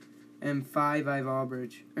 Siakam, and 5, I have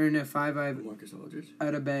Aldridge. Or no, 5, I have Marcus Aldridge.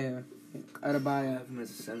 Adebayo. I Adebayo. have him as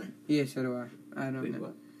a center. Yeah, so do I. I don't Wait, know.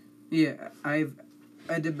 what? Yeah, I have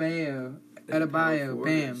Adebayo. As a power Adebayo, forward or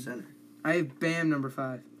Bam. a Center. I have Bam number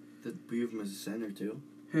 5. But you have him as a center too.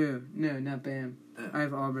 Who? No, not Bam. Oh. I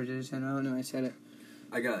have Aldridge as a center. I don't know. I said it.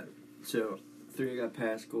 I got 3. I got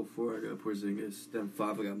Pascal. 4. I got Porzingis. Then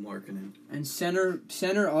 5. I got Markkanen. And center.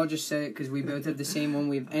 I'll just say it because we both have the same one.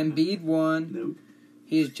 We have Embiid 1. Nope.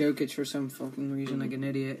 He is Jokic for some fucking reason, like an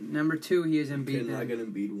idiot. Number 2, he is Embiid. Then I Then. got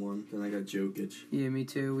Embiid 1. Then I got Jokic. Yeah, me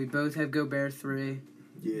too. We both have Gobert 3.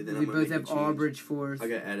 Yeah. Then We I'm gonna both make a have change. Aldridge 4th. I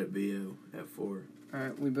got Adebayo at 4.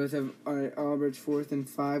 Alright, we both have Aldridge 4th and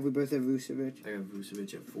 5. We both have Vucevic. I got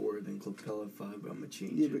Vucevic at 4. Then Capella at 5. But I'm gonna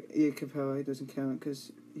change Yeah, it. but Capella doesn't count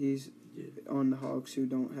because he's Yeah. on the Hawks who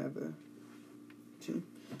don't have a team.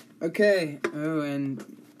 Okay. Oh, and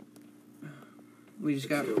we just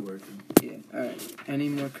got. Still working. Yeah. All right. Any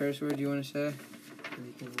more curse words you want to say?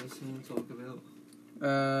 Anything else you want to talk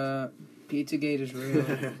about? Pizzagate is real.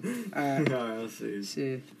 Alright. Alright, I'll see you.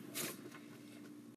 See. Ya.